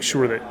know, make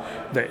sure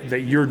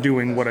that you're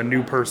doing what a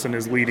new person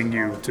is leading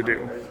you to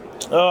do?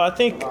 I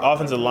think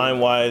offensive line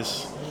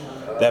wise,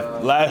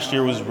 that last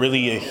year was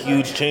really a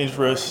huge change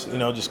for us. You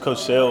know, just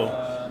Coach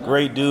Sale,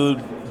 great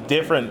dude,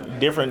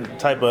 different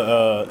type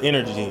of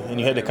energy, and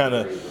you had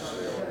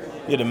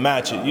to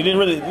match it. You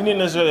didn't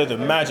necessarily have to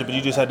match it, but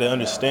you just had to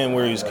understand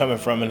where he was coming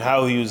from and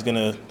how he was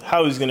gonna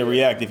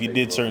react if you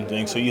did certain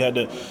things. So you had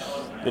to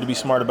be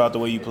smart about the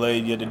way you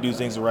played. You had to do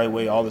things the right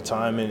way all the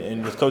time.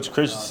 And with Coach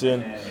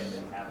Christensen,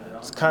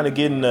 it's kind of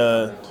getting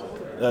a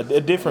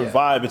different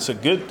vibe. It's a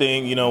good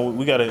thing. You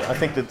know, I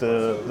think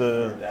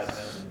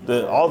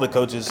that all the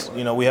coaches,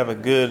 you know, we have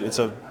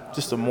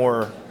just a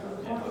more,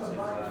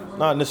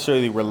 not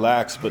necessarily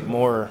relaxed, but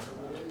more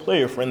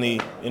player-friendly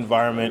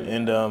environment.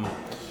 And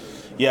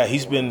yeah,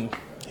 he's been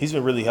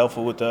really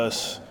helpful with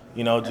us.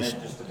 You know, just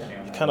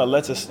kind of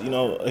lets us, you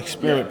know,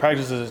 experiment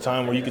practice at a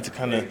time where you get to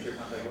kind of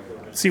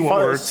see what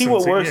works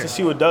and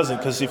see what doesn't.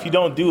 Because if you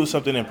don't do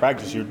something in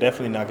practice, you're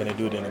definitely not going to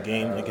do it in a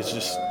game. Like, it's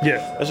just,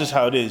 that's just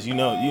how it is. You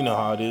know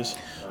how it is.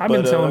 I've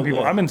been telling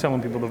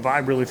people the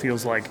vibe really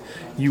feels like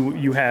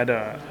you had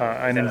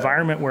an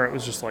environment where it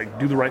was just like,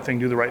 do the right thing,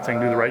 do the right thing,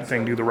 do the right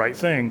thing, do the right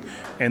thing,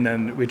 and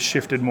then it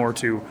shifted more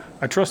to,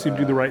 I trust you to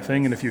do the right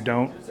thing, and if you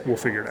don't, we'll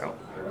figure it out.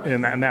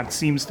 And that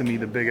seems to me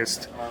the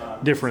biggest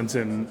difference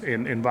in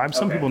vibe.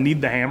 Some people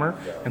need the hammer,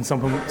 and some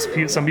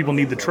people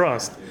need the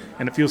trust,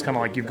 and it feels kind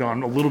of like you've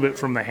gone a little bit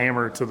from the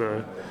hammer to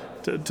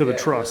the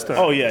trust.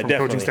 Oh yeah, from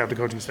definitely. Coaching staff to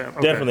coaching staff.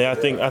 Okay. Definitely, I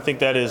think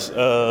that is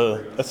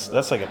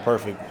that's like a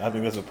perfect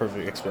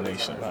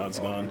explanation of how it's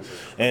gone.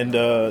 And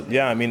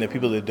yeah, I mean, the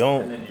people that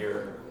don't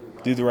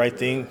do the right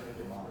thing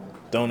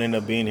don't end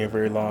up being here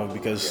very long,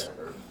 because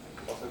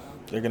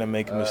they're gonna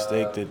make a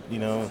mistake that, you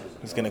know,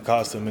 is gonna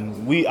cost them.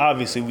 And we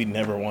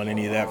never want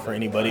any of that for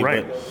anybody.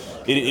 Right.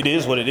 But it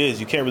is what it is.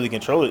 You can't really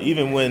control it.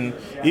 Even when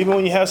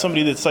you have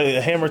somebody that's like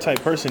a hammer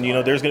type person, you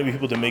know, there's gonna be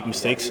people that make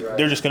mistakes.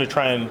 They're just gonna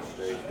try and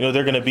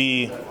they're going to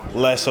be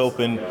less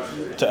open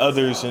to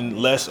others and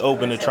less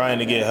open to trying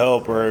to get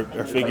help or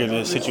figure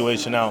the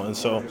situation out. And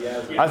so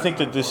I think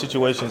that this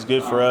situation is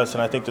good for us,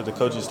 and I think that the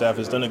coaching staff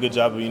has done a good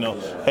job of,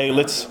 hey,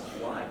 let's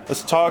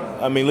talk.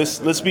 I mean,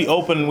 let's be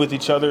open with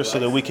each other so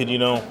that we can,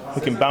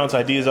 we can bounce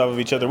ideas off of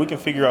each other. We can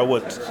figure out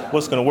what's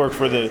going to work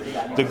for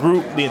the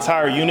group, the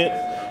entire unit,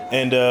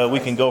 and we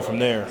can go from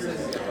there.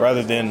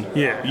 Rather than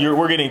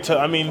we're getting to.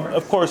 I mean,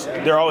 of course,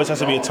 there always has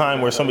to be a time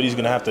where somebody's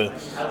going to have to,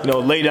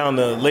 lay down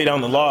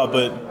the law.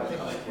 But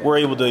we're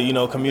able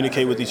to,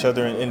 communicate with each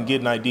other and get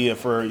an idea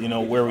for,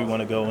 where we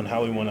want to go and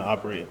how we want to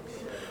operate.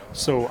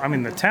 So, I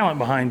mean, the talent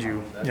behind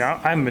you, I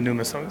haven't been doing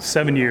this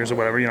 7 years or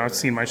whatever. I've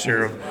seen my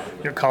share of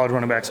college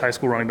running backs, high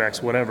school running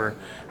backs, whatever.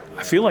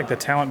 I feel like the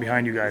talent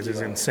behind you guys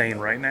is insane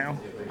right now.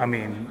 I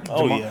mean,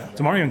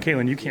 Demario and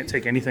Kalen, you can't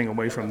take anything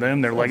away from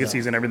them, their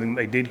legacies and everything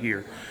they did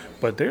here.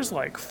 But there's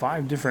like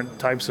 5 different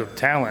types of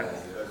talent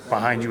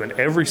behind you, and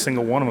every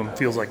single one of them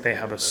feels like they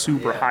have a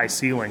super high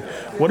ceiling.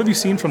 What have you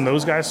seen from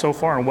those guys so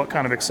far, and what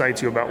kind of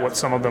excites you about what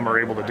some of them are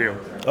able to do?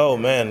 Oh,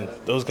 man,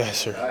 those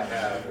guys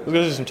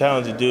are some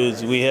talented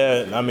dudes. We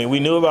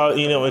knew about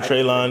Eno and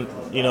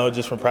Treylon,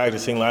 just from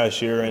practicing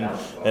last year,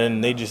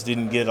 and they just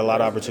didn't get a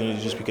lot of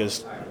opportunities just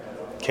because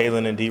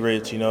Kalen and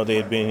D-Rich, they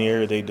had been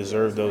here. They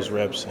deserved those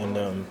reps.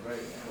 And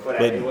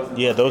but,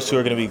 yeah, those two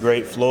are going to be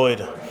great.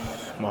 Floyd,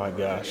 my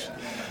gosh.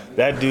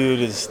 That dude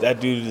is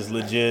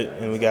legit,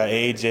 and we got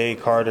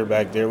AJ Carter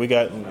back there. We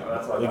got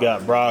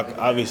Brock,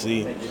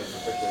 obviously,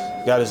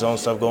 got his own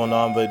stuff going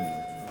on, but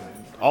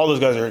all those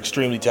guys are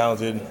extremely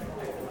talented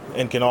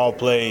and can all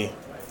play.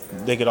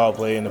 They could all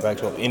play in the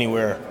Pac-12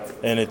 anywhere,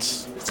 and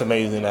it's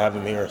amazing to have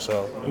them here.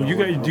 So you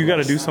got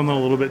to do something a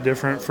little bit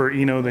different for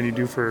Eno than you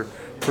do for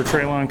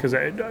Treylon, because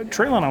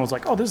Treylon, I was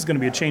like, oh, this is going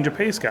to be a change of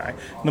pace guy.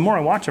 And the more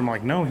I watch him, I'm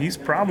like, no, he's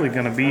probably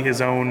going to be his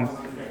own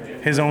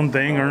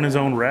thing, earn his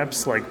own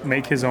reps, like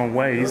make his own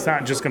way. He's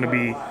not just going to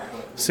be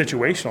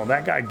situational.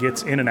 That guy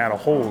gets in and out of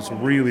holes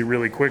really,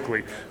 really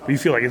quickly. But you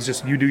feel like it's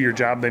just you do your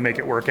job, they make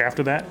it work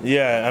after that?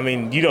 Yeah, I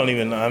mean,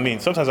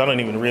 sometimes I don't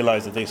even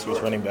realize that they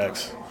switch running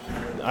backs.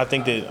 I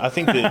think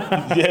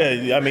that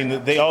yeah, I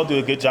mean, they all do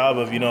a good job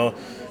of,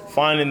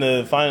 finding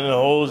the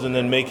holes and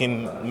then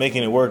making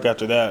it work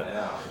after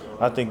that.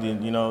 I think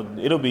that,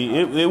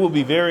 it will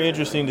be very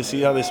interesting to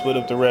see how they split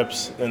up the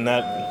reps, and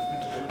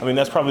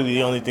that's probably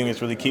the only thing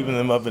that's really keeping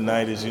them up at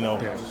night is,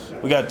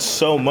 we got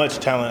so much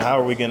talent.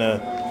 How are we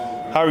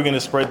gonna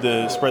spread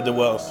the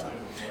wealth?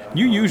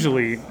 You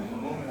usually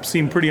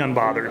seem pretty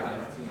unbothered,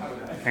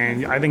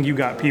 and I think you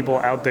got people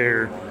out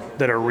there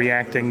that are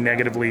reacting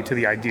negatively to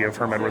the idea of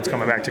Herm Edwards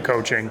coming back to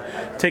coaching.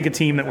 Take a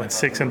team that went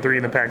 6-3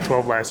 in the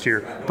Pac-12 last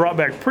year, brought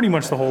back pretty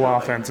much the whole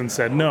offense, and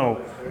said, "No,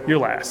 you're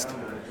last."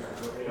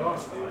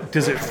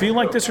 Does it feel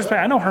like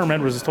disrespect? I know Herm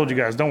Edwards has told you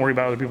guys, don't worry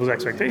about other people's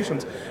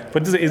expectations,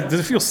 but does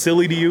it feel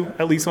silly to you,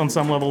 at least on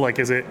some level? Like,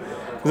 is it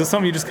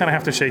something you just kind of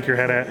have to shake your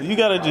head at? You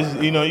got to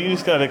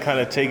just got to kind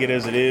of take it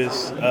as it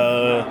is.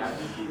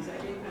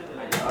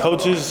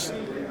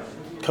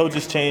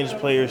 Coaches change,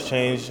 players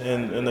change,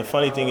 and the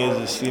funny thing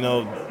is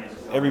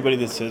everybody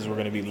that says we're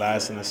going to be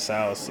last in the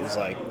South is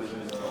like,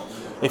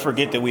 they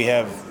forget that we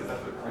have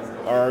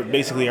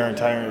basically our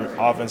entire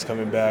offense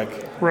coming back.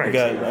 Right.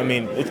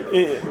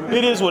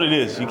 It is what it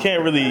is. You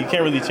can't really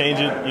change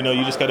it.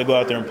 You just got to go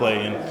out there and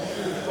play. And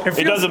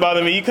it doesn't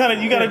bother me. You got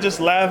to just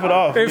laugh it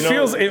off.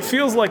 It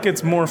feels like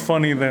it's more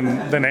funny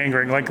than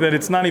angering. Like that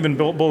it's not even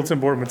bulletin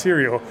board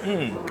material.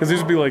 Because it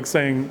would be like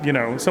saying,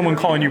 someone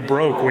calling you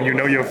broke when you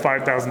know you have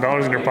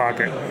 $5,000 in your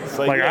pocket.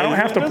 Like I don't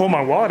have to pull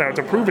my wallet out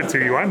to prove it to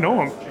you. I know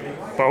them.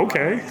 But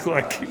okay.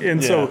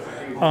 So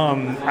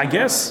I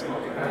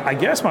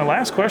guess my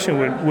last question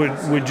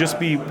would just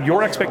be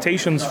your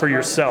expectations for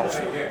yourself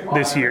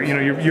this year.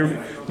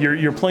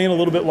 You're playing a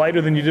little bit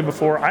lighter than you did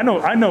before. I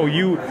know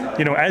you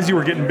as you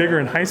were getting bigger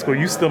in high school,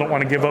 you still don't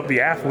want to give up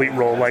the athlete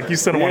role. Like you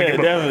still don't want to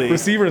give up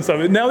receiver and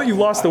stuff. Now that you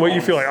lost the weight, you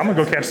feel like I'm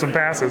gonna go catch some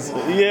passes.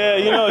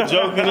 Yeah,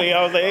 jokingly,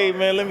 I was like, hey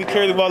man, let me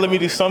carry the ball, let me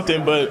do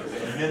something. But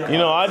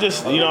I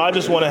just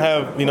want to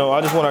have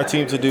I just want our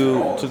team to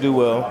do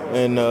well,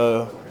 and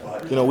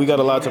we got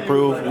a lot to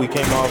prove. We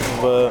came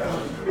off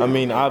of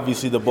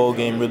obviously the bowl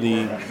game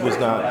really was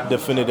not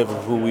definitive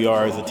of who we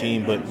are as a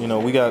team, but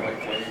we got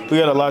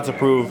a lot to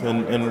prove,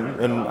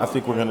 and I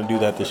think we're gonna do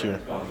that this year.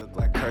 Look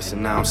like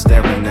cursing, now I'm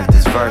staring at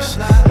this verse.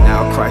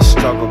 Now Christ's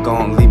struggle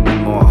gon' leave me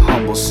more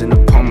humble. Sin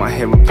upon my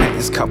head,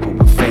 repentance coupled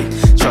with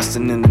faith.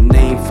 Trusting in the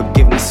name,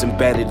 forgiveness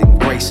embedded in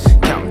grace.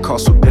 Counting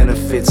costs with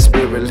benefits,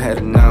 spirit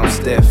headed, now I'm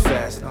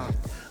steadfast.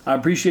 I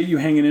appreciate you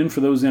hanging in for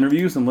those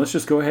interviews, and let's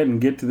just go ahead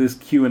and get to this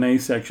Q&A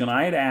section.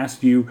 I had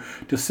asked you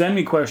to send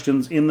me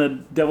questions in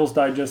the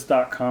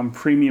DevilsDigest.com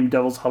Premium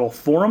Devils Huddle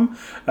forum,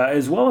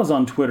 as well as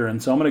on Twitter,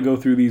 and so I'm going to go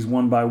through these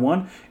one by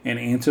one and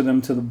answer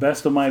them to the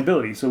best of my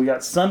ability. So we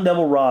got Sun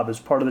Devil Rob as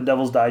part of the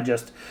Devil's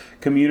Digest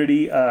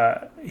community.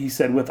 He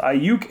said, with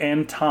Ayuk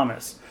and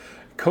Thomas,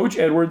 Coach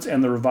Edwards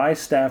and the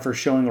revised staff are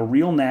showing a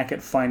real knack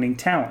at finding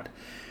talent.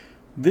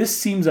 This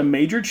seems a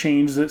major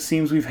change, as it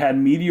seems we've had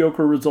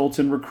mediocre results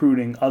in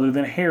recruiting other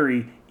than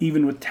Harry,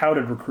 even with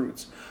touted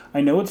recruits.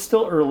 I know it's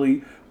still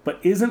early, but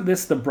isn't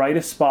this the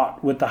brightest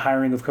spot with the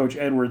hiring of Coach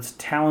Edwards?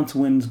 Talents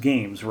wins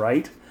games,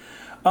 right?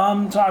 To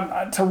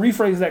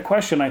rephrase that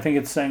question, I think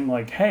it's saying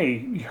like,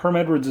 hey, Herm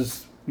Edwards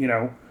is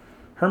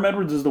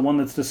the one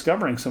that's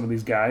discovering some of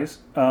these guys.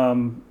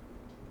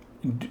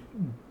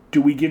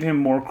 Do we give him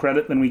more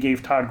credit than we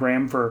gave Todd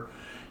Graham for,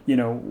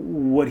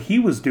 what he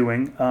was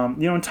doing?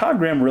 And Todd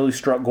Graham really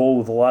struck gold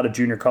with a lot of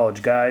junior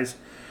college guys.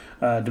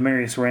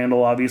 Demarius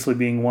Randall obviously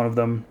being one of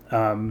them.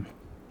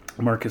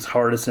 Marcus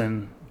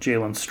Hardison,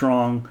 Jalen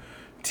Strong,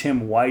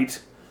 Tim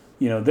White.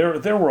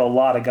 There were a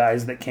lot of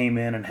guys that came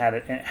in and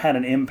had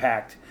an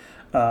impact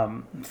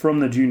from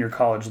the junior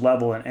college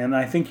level, and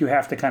I think you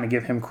have to kind of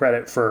give him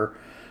credit for,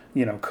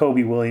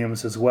 Kobe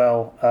Williams as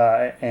well,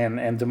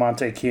 and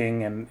DeMonte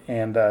King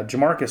and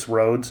Jamarcus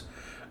Rhodes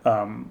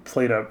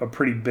played a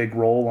pretty big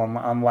role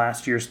on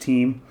last year's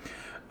team,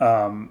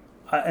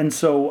 and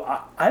so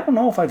I don't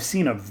know if I've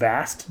seen a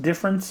vast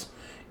difference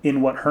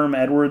in what Herm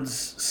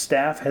Edwards'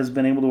 staff has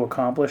been able to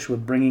accomplish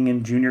with bringing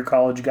in junior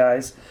college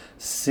guys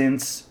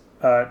since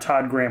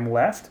Todd Graham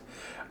left.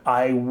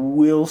 I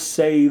will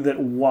say that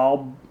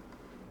while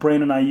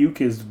Brandon Ayuk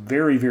is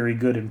very, very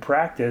good in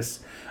practice,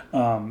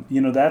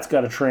 that's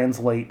got to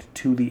translate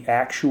to the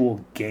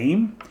actual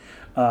game.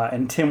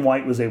 And Tim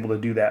White was able to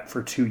do that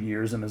for 2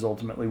 years and is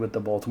ultimately with the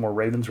Baltimore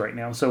Ravens right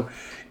now. So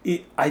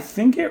I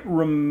think it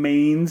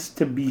remains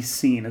to be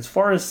seen. As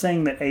far as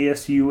saying that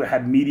ASU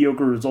had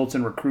mediocre results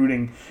in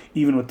recruiting,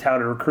 even with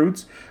touted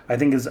recruits, I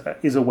think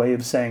is a way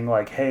of saying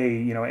like,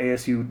 hey,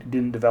 ASU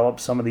didn't develop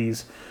some of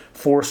these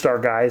 4-star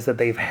guys that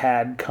they've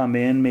had come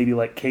in, maybe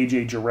like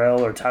KJ Jarrell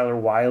or Tyler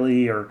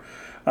Wiley or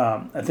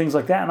things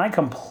like that. And I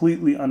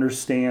completely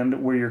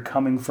understand where you're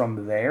coming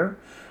from there.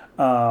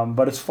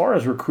 But as far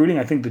as recruiting,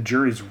 I think the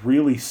jury's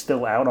really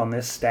still out on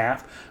this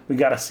staff. We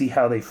got to see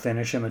how they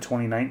finish in the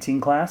 2019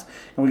 class,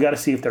 and we got to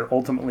see if they're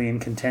ultimately in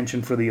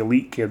contention for the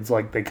elite kids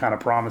like they kind of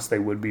promised they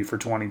would be for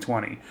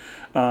 2020.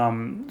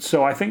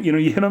 So I think, you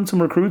hit on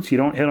some recruits, you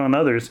don't hit on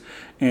others,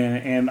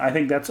 and I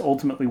think that's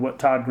ultimately what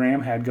Todd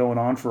Graham had going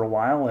on for a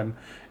while, and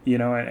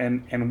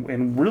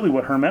and really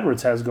what Herm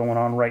Edwards has going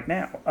on right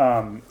now.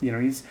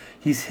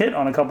 He's hit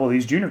on a couple of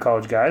these junior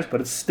college guys,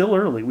 but it's still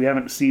early. We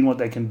haven't seen what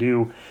they can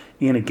do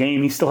in a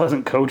game. He still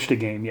hasn't coached a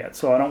game yet,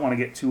 so I don't want to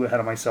get too ahead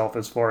of myself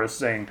as far as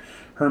saying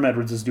Herm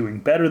Edwards is doing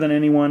better than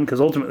anyone, because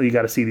ultimately you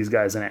got to see these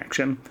guys in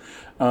action.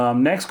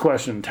 Next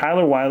question,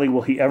 Tyler Wiley,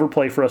 will he ever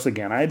play for us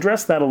again? I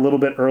addressed that a little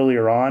bit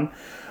earlier on.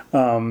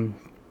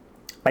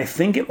 I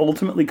think it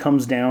ultimately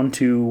comes down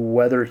to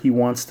whether he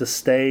wants to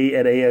stay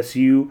at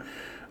ASU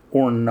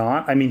or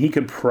not. I mean, he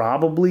could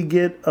probably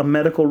get a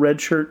medical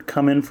red shirt,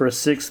 come in for a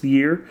 6th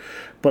year,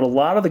 but a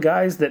lot of the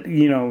guys that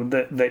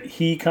that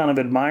he kind of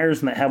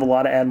admires and that have a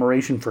lot of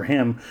admiration for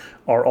him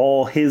are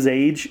all his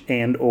age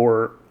and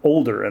or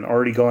older and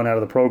already gone out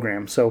of the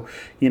program. So,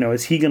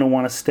 is he going to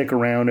want to stick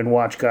around and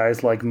watch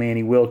guys like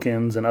Manny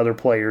Wilkins and other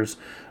players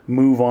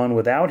move on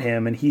without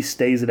him, and he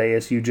stays at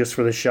ASU just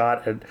for the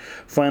shot at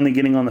finally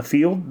getting on the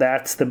field?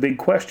 That's the big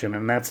question,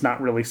 and that's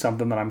not really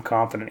something that I'm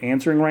confident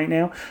answering right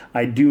now.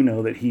 I do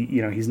know that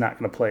he's not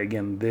going to play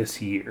again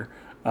this year,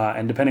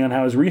 and depending on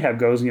how his rehab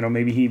goes,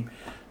 maybe he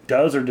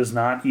does or does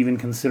not even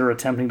consider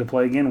attempting to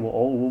play again.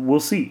 We'll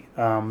see.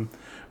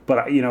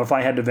 But if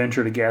I had to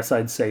venture to guess,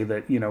 I'd say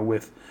that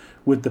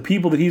with the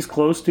people that he's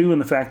close to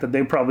and the fact that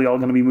they're probably all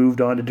going to be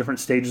moved on to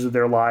different stages of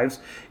their lives,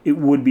 it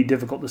would be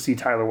difficult to see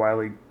Tyler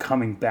Wiley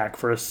coming back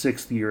for a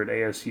 6th year at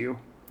ASU.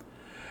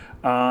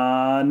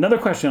 Another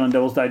question on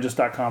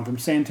DevilsDigest.com from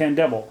Santan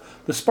Devil.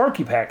 The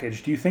Sparky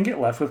package, do you think it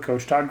left with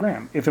Coach Todd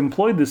Graham? If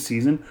employed this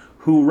season,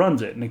 who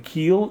runs it?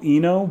 Nikhil,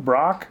 Eno,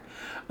 Brock?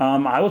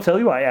 I will tell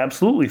you, I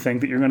absolutely think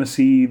that you're going to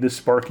see the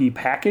Sparky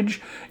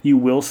package. You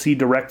will see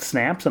direct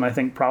snaps, and I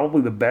think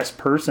probably the best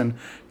person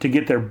to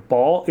get their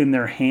ball in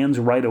their hands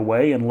right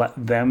away and let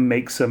them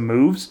make some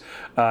moves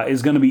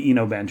is going to be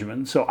Eno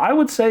Benjamin. So I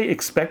would say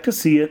expect to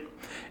see it,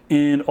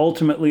 and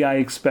ultimately I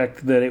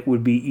expect that it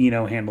would be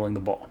Eno handling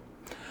the ball.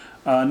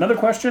 Another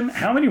question,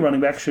 how many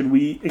running backs should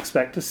we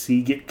expect to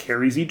see get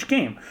carries each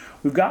game?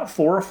 We've got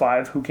 4 or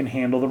 5 who can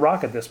handle the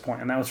rock at this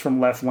point, and that was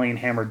from Left Lane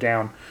Hammered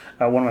Down,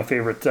 one of my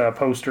favorite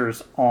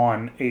posters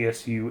on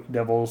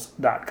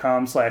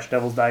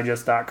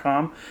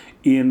ASUDevils.com/DevilsDigest.com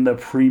in the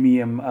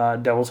premium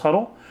Devils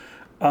Huddle.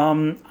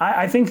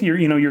 I think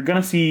you're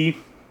going to see,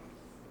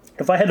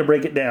 if I had to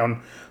break it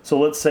down, so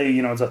let's say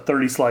it's a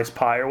 30-slice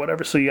pie or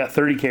whatever, so you got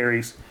 30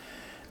 carries.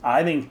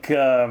 I think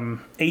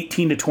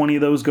 18 to 20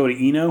 of those go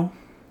to Eno.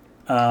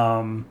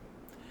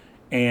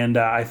 And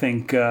I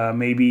think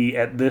maybe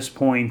at this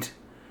point,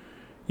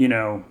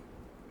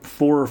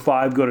 4 or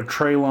 5 go to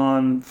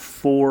Treylon,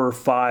 4 or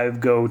 5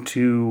 go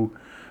to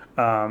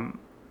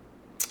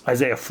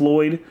Isaiah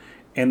Floyd,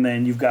 and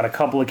then you've got a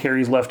couple of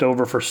carries left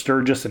over for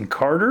Sturgis and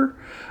Carter.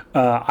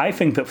 I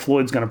think that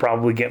Floyd's going to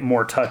probably get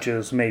more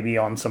touches, maybe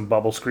on some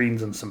bubble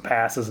screens and some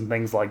passes and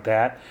things like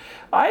that.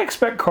 I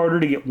expect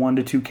Carter to get 1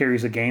 to 2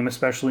 carries a game,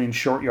 especially in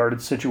short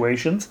yardage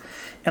situations.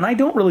 And I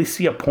don't really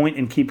see a point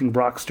in keeping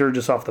Brock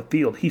Sturgis off the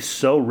field. He's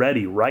so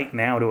ready right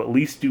now to at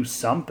least do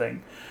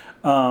something.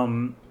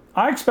 I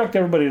expect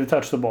everybody to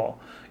touch the ball.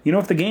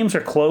 If the games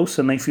are close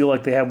and they feel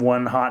like they have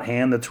one hot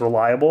hand that's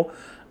reliable,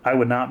 I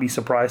would not be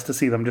surprised to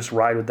see them just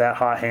ride with that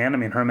hot hand. I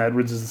mean, Herm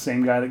Edwards is the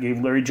same guy that gave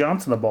Larry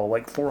Johnson the ball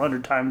like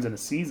 400 times in a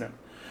season.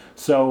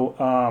 So,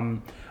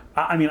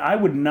 I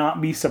would not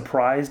be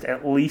surprised,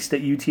 at least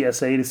at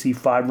UTSA, to see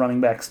 5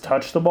 running backs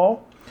touch the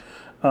ball.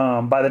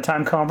 By the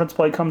time conference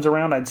play comes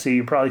around, I'd say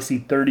you probably see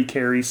 30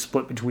 carries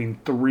split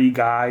between 3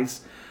 guys,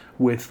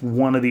 with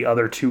one of the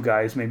other 2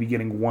 guys maybe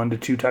getting 1 to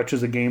 2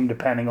 touches a game,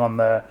 depending on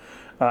the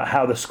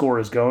how the score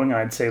is going.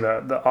 I'd say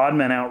the odd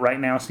men out right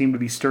now seem to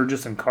be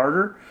Sturgis and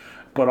Carter.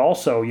 But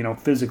also,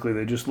 physically,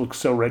 they just look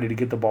so ready to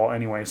get the ball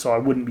anyway, so I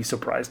wouldn't be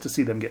surprised to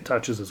see them get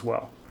touches as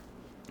well.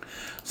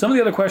 Some of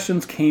the other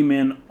questions came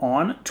in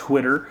on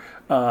Twitter.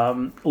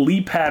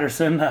 Lee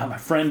Patterson, my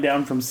friend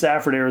down from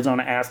Safford,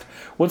 Arizona, asked,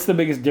 what's the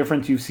biggest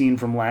difference you've seen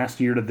from last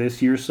year to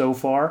this year so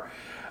far?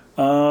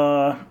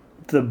 The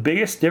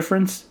biggest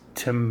difference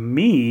to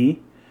me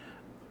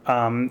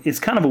is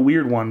kind of a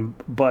weird one,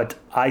 but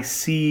I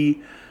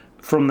see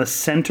from the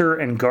center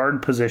and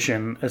guard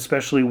position,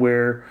 especially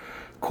where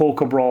Cole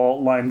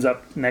Cabral lines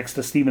up next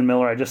to Stephen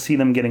Miller, I just see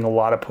them getting a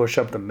lot of push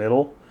up the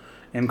middle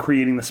and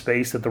creating the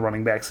space that the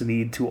running backs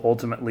need to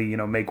ultimately,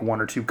 make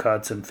 1 or 2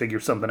 cuts and figure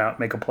something out,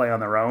 make a play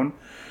on their own.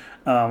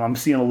 I'm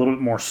seeing a little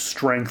bit more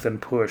strength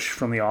and push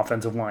from the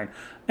offensive line.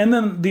 And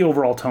then the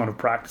overall tone of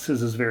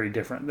practices is very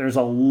different. There's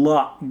a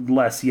lot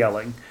less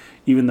yelling,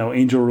 even though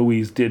Angel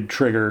Ruiz did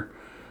trigger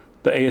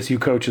the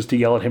ASU coaches to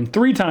yell at him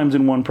 3 times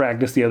in one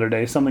practice the other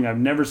day, something I've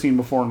never seen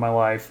before in my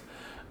life.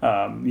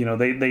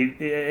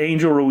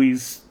 Angel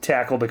Ruiz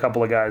tackled a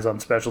couple of guys on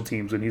special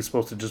teams when he's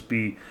supposed to just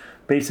be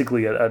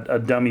basically a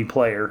dummy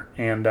player,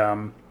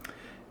 and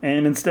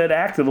instead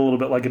acted a little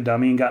bit like a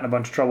dummy and got in a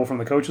bunch of trouble from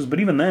the coaches. But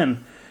even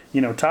then,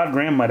 Todd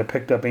Graham might have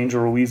picked up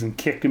Angel Ruiz and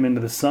kicked him into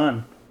the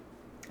sun.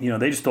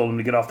 They just told him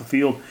to get off the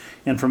field,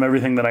 and from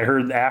everything that I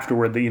heard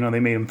afterward, that they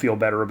made him feel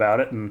better about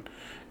it and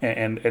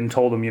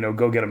told him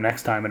go get him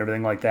next time and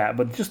everything like that.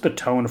 But just the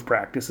tone of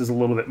practice is a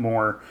little bit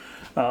more.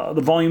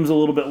 The volume's a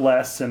little bit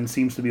less and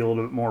seems to be a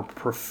little bit more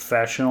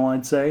professional,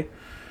 I'd say.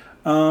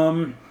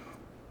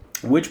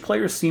 Which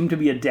players seem to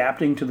be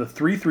adapting to the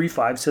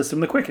 3-3-5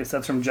 system the quickest?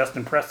 That's from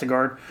Justin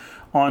Prestigard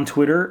on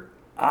Twitter.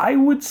 I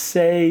would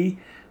say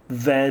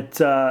that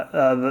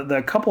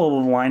the couple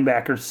of the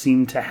linebackers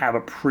seem to have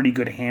a pretty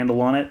good handle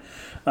on it.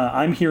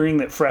 I'm hearing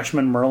that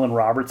freshman Merlin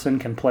Robertson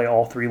can play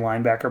all 3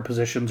 linebacker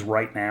positions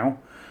right now.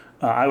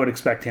 I would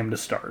expect him to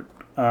start.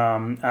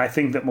 I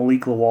think that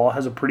Malik Lawal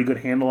has a pretty good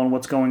handle on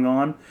what's going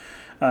on.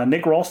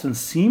 Nick Ralston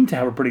seemed to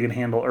have a pretty good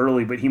handle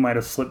early, but he might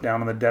have slipped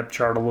down on the depth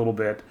chart a little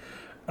bit.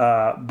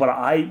 But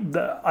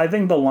I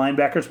think the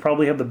linebackers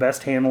probably have the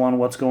best handle on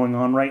what's going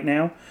on right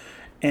now.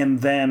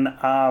 And then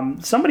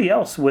somebody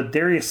else with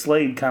Darius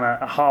Slade kind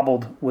of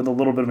hobbled with a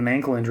little bit of an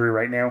ankle injury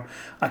right now.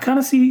 I kind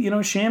of see,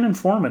 Shannon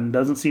Foreman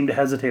doesn't seem to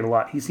hesitate a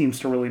lot. He seems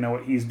to really know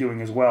what he's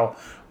doing as well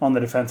on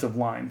the defensive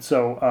line.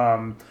 So,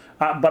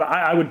 but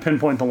I would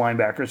pinpoint the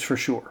linebackers for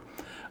sure.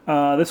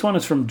 This one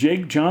is from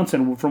Jake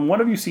Johnson. From what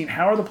have you seen,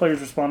 how are the players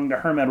responding to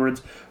Herm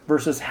Edwards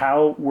versus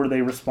how were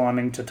they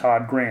responding to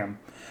Todd Graham?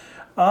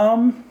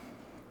 Todd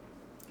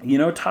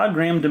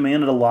Graham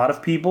demanded a lot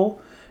of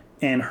people,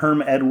 and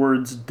Herm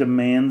Edwards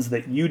demands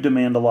that you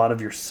demand a lot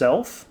of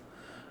yourself.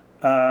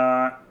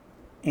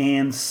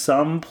 And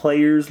some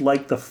players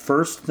like the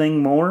first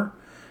thing more.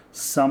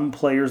 Some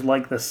players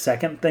like the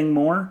second thing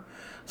more.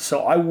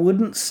 So I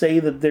wouldn't say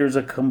that there's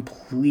a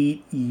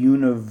complete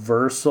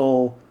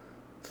universal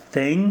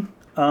thing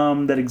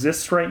that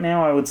exists right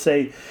now. I would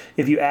say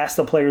if you ask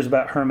the players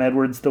about Herm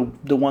Edwards, the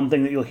one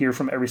thing that you'll hear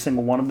from every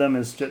single one of them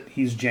is that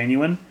he's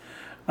genuine.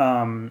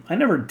 I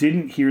never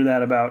didn't hear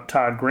that about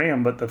Todd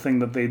Graham, but the thing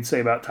that they'd say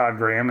about Todd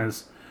Graham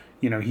is,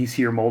 he's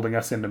here molding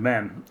us into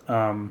men.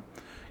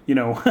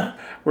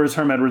 Whereas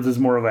Herm Edwards is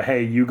more of a,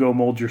 hey, you go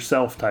mold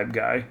yourself type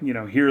guy.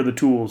 Here are the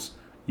tools,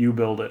 you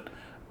build it.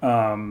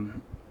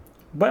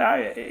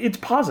 But it's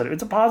positive.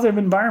 It's a positive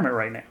environment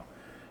right now.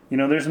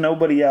 There's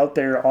nobody out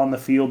there on the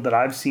field that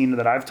I've seen,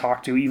 that I've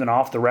talked to, even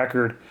off the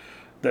record,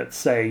 that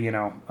say,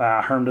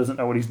 Herm doesn't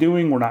know what he's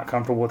doing. We're not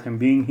comfortable with him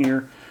being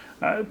here.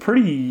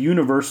 Pretty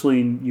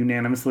universally,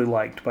 unanimously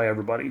liked by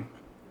everybody.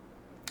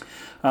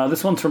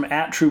 This one's from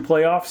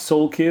 @TruePlayoff,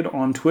 Soul Kid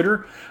on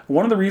Twitter.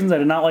 One of the reasons I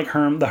did not like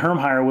the Herm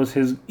hire was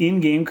his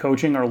in-game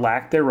coaching or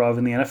lack thereof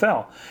in the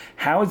NFL.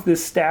 How is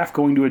this staff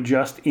going to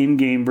adjust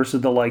in-game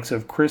versus the likes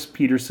of Chris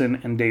Peterson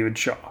and David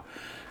Shaw?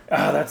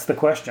 That's the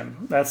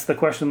question. That's the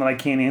question that I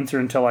can't answer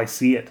until I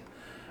see it.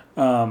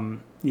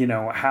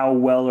 How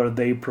well are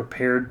they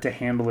prepared to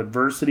handle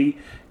adversity?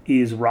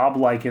 Is Rob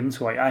Likens,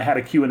 who I had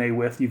a Q&A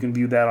with, you can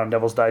view that on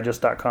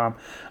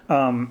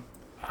devilsdigest.com.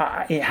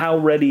 how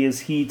ready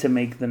is he to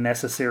make the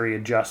necessary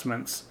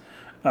adjustments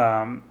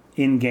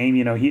in game?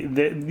 You know,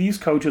 these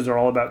coaches are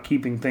all about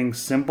keeping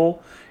things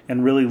simple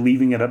and really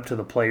leaving it up to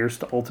the players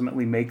to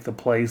ultimately make the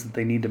plays that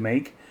they need to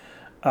make.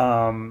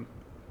 You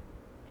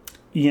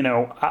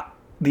know,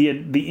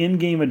 the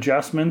in-game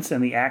adjustments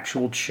and the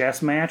actual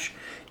chess match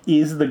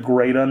is the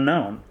great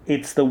unknown.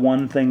 It's the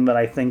one thing that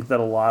I think that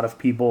a lot of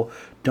people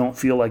don't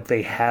feel like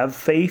they have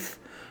faith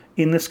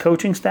in this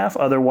coaching staff.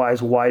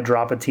 Otherwise, why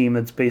drop a team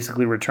that's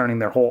basically returning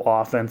their whole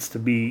offense to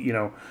be, you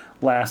know,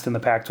 last in the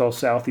Pac-12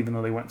 South, even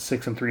though they went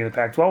 6-3 in the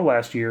Pac-12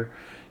 last year?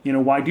 You know,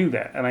 why do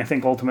that? And I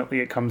think ultimately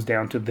it comes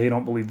down to they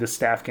don't believe this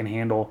staff can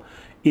handle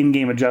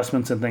in-game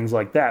adjustments and things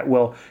like that.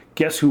 Well,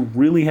 guess who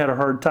really had a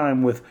hard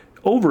time with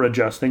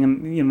over-adjusting?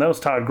 And, you know, that was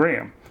Todd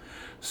Graham.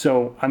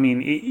 So, I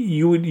mean,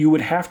 you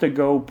would have to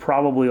go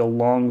probably a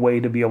long way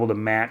to be able to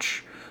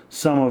match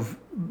some of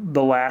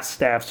the last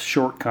staff's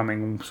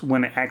shortcomings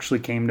when it actually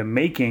came to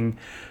making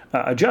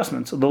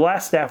adjustments. The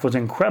last staff was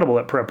incredible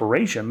at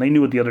preparation. They knew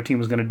what the other team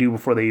was going to do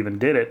before they even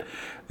did it.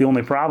 The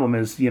only problem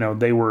is, you know,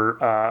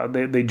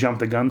 they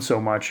jumped the gun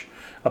so much.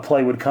 A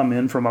play would come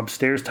in from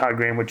upstairs, Todd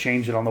Graham would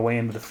change it on the way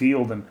into the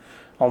field, and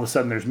all of a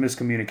sudden there's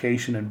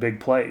miscommunication and big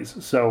plays.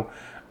 So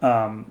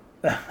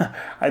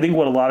I think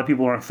what a lot of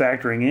people aren't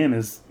factoring in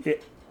is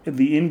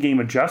the in-game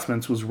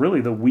adjustments was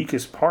really the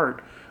weakest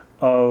part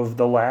of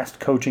the last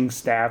coaching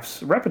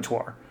staff's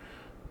repertoire.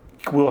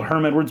 Will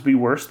Herm Edwards be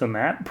worse than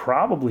that?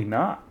 Probably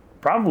not.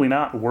 Probably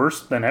not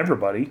worse than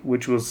everybody,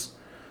 which was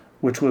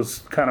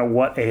kind of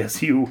what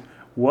ASU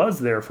was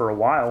there for a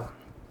while.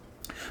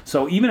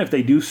 So even if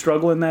they do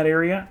struggle in that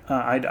area,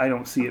 I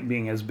don't see it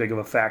being as big of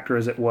a factor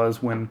as it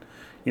was when,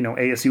 you know,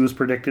 ASU was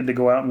predicted to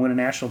go out and win a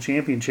national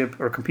championship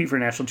or compete for a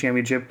national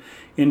championship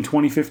in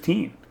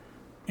 2015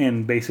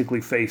 and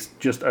basically faced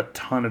just a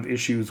ton of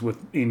issues with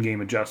in-game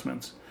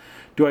adjustments.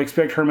 Do I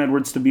expect Herm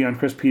Edwards to be on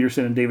Chris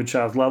Peterson and David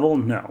Shaw's level?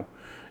 No.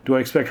 Do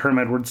I expect Herm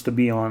Edwards to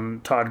be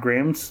on Todd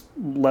Graham's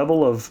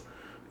level of,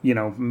 you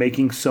know,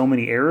 making so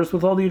many errors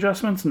with all the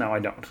adjustments? No, I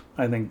don't.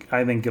 I think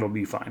it'll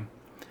be fine.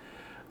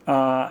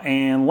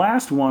 And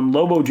last one,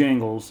 Lobo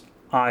Jangles.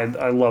 I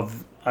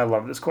love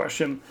this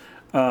question.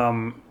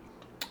 I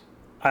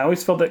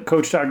always felt that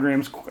Coach Todd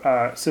Graham's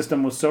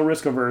system was so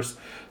risk averse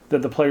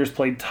that the players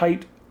played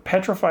tight,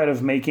 petrified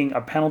of making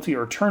a penalty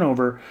or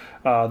turnover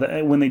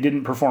when they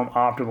didn't perform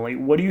optimally.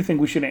 What do you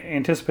think we should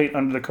anticipate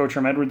under the Coach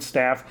Herm Edwards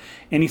staff?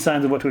 Any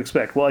signs of what to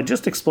expect? Well, I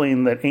just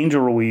explained that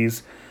Angel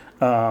Ruiz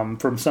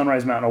from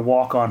Sunrise Mountain, a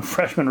walk-on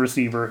freshman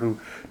receiver who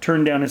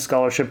turned down his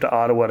scholarship to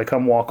Ottawa to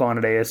come walk on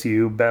at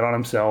ASU, bet on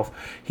himself.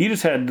 He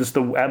just had just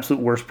the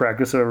absolute worst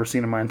practice I've ever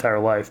seen in my entire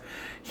life.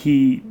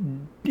 He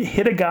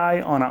hit a guy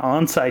on an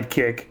onside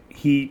kick.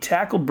 He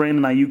tackled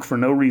Brandon Ayuk for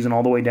no reason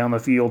all the way down the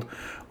field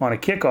on a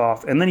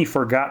kickoff, and then he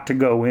forgot to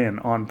go in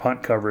on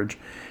punt coverage.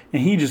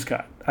 And he just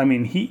got, I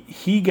mean,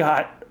 he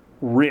got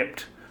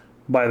ripped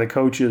by the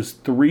coaches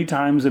 3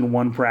 times in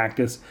one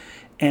practice,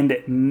 and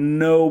at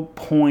no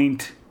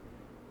point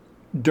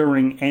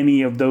during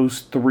any of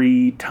those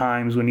 3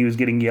 times when he was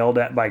getting yelled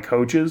at by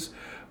coaches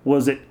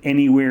was it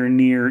anywhere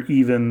near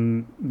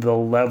even the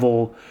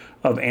level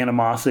of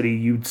animosity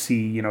you'd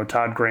see, you know,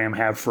 Todd Graham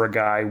have for a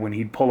guy when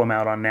he'd pull him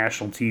out on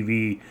national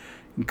TV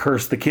and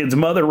curse the kid's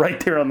mother right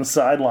there on the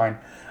sideline.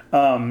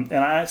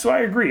 So I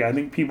agree. I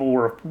think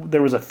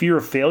there was a fear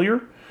of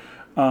failure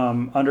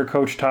under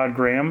Coach Todd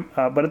Graham,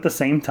 but at the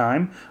same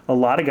time, a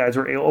lot of guys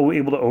were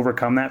able to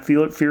overcome that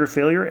fear of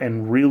failure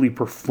and really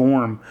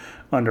perform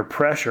under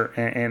pressure.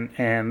 And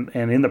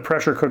in the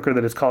pressure cooker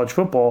that is college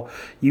football,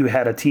 you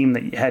had a team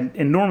that had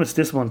enormous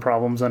discipline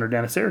problems under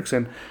Dennis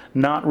Erickson,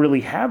 not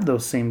really have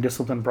those same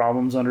discipline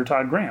problems under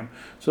Todd Graham.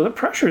 So the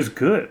pressure is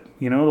good.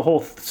 You know, the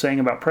whole saying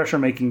about pressure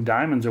making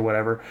diamonds or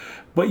whatever.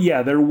 But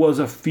yeah, there was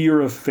a fear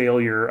of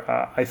failure,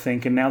 I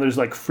think, and now there's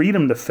like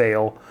freedom to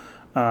fail.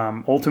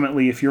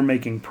 Ultimately, if you're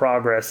making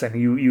progress and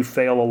you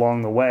fail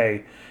along the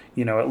way,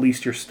 you know, at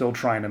least you're still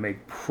trying to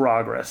make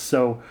progress.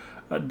 So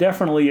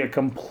definitely a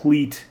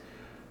complete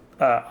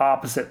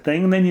opposite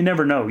thing. And then you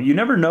never know. You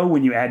never know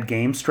when you add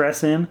game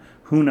stress in.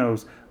 Who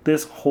knows?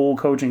 This whole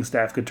coaching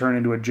staff could turn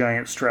into a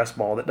giant stress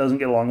ball that doesn't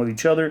get along with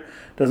each other,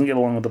 doesn't get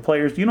along with the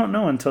players. You don't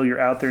know until you're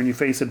out there and you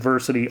face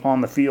adversity on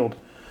the field.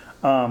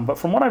 But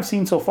from what I've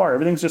seen so far,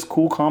 everything's just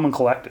cool, calm, and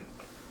collected.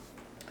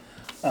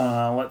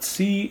 Let's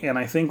see, and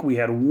I think we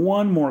had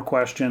one more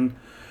question.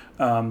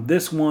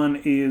 This one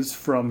is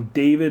from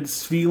David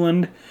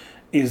Sveland.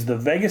 Is the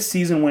Vegas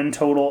season win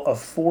total of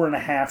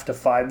 4.5 to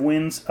 5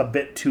 wins a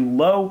bit too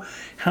low?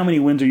 How many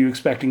wins are you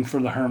expecting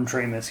for the Herm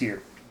train this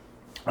year?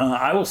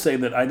 I will say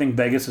that I think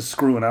Vegas is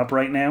screwing up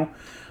right now.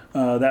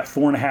 That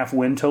 4.5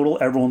 win total,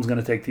 everyone's going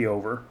to take the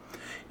over.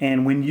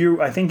 And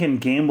I think in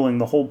gambling,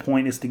 the whole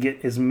point is to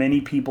get as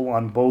many people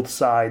on both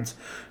sides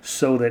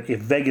so that if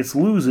Vegas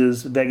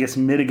loses, Vegas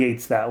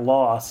mitigates that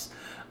loss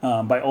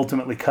by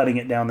ultimately cutting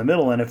it down the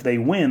middle. And if they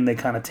win, they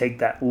kind of take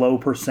that low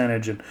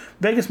percentage, and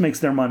Vegas makes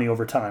their money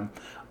over time.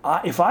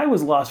 If I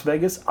was Las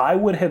Vegas, I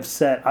would have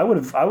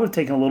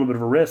taken a little bit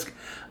of a risk.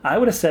 I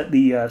would have set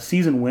the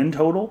season win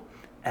total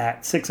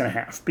at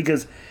 6.5.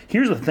 Because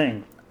here's the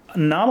thing.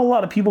 Not a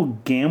lot of people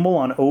gamble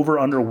on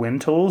over-under win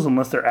totals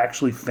unless they're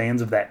actually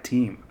fans of that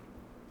team.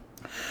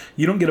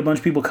 You don't get a bunch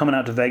of people coming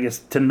out to Vegas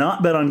to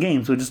not bet on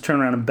games, so just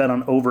turn around and bet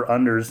on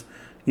over-unders,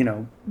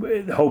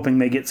 hoping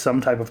they get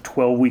some type of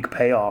 12-week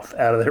payoff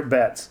out of their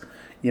bets.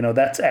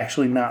 That's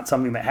actually not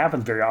something that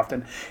happens very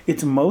often.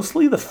 It's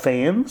mostly the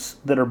fans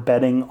that are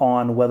betting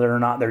on whether or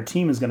not their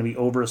team is going to be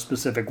over a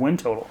specific win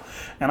total.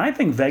 And I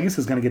think Vegas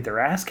is going to get their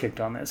ass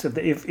kicked on this.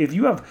 If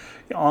you have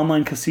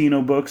online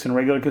casino books and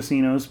regular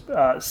casinos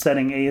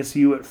setting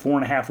ASU at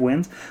 4.5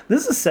 wins,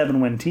 this is a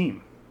 7-win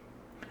team.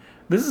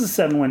 This is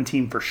a 7-win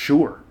team for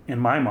sure, in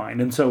my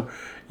mind. And so,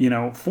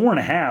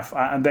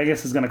 4.5,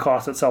 Vegas is going to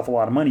cost itself a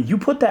lot of money. You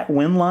put that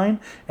win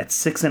line at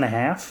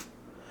 6.5,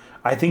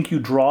 I think you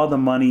draw the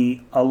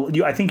money.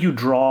 I think you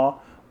draw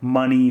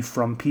money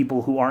from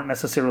people who aren't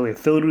necessarily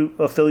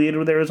affiliated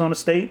with Arizona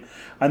State.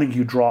 I think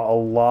you draw a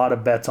lot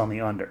of bets on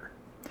the under,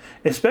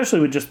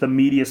 especially with just the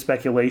media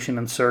speculation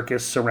and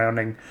circus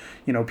surrounding.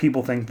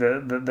 People think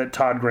that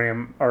Todd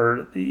Graham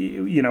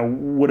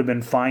would have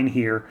been fine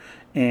here,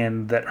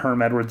 and that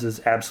Herm Edwards is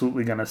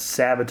absolutely going to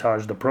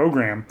sabotage the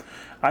program.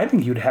 I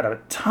think you'd had a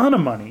ton of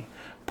money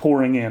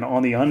pouring in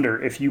on the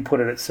under if you put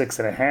it at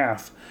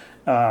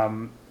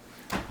 6.5.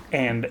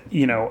 And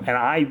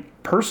I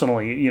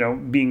personally,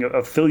 being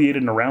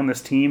affiliated and around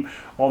this team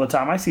all the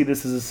time, I see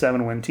this as a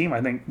 7-win team.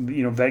 I think,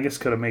 Vegas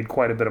could have made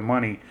quite a bit of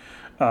money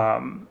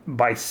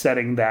by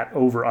setting that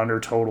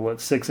over-under total at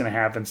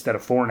 6.5 instead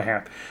of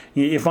 4.5.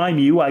 If I'm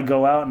you, I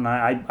go out and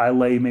I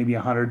lay maybe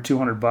 $100,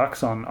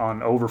 $200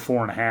 on over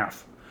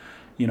 4.5.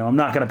 I'm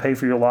not going to pay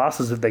for your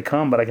losses if they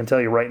come, but I can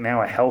tell you right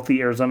now, a healthy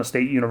Arizona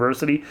State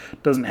University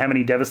doesn't have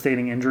any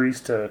devastating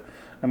injuries to,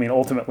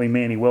 ultimately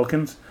Manny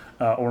Wilkins.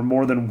 Or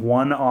more than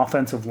one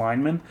offensive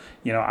lineman.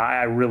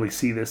 I really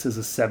see this as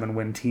a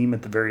 7-win team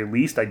at the very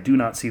least. I do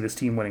not see this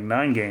team winning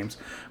 9 games,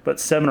 but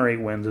 7 or 8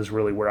 wins is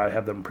really where I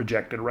have them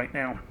projected right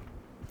now.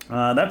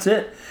 That's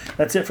it.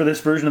 That's it for this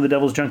version of the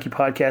Devil's Junkie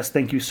podcast.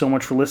 Thank you so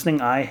much for listening.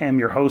 I am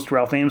your host,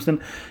 Ralph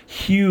Amsden.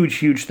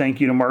 Huge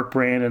thank you to Mark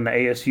Brand and the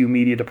ASU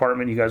media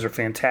department. You guys are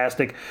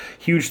fantastic.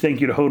 Huge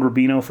thank you to Hode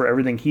Rubino for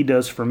everything he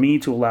does for me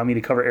to allow me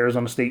to cover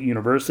Arizona State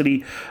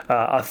University.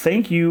 A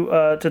thank you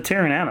to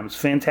Taryn Adams.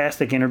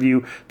 Fantastic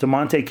interview. To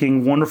Monte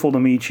King, wonderful to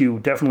meet you.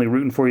 Definitely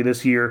rooting for you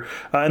this year.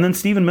 And then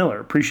Stephen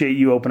Miller. Appreciate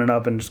you opening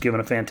up and just giving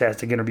a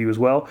fantastic interview as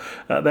well.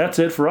 That's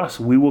it for us.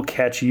 We will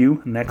catch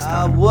you next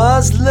time. I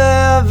was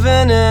living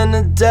in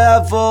a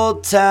devil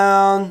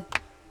town.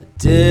 I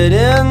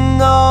didn't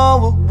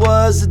know it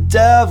was a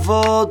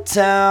devil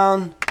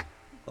town.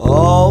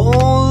 Oh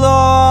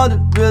Lord, it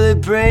really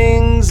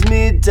brings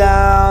me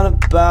down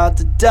about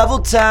the devil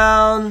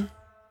town.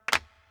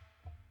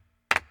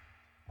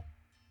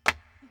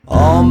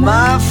 All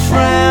my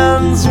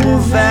friends were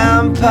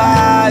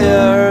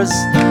vampires.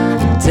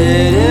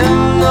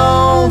 Didn't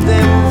know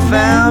they were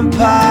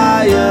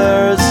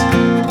vampires.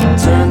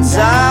 Turns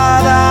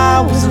out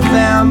I was a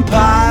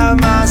vampire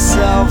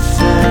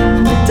myself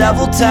in the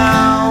devil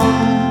town.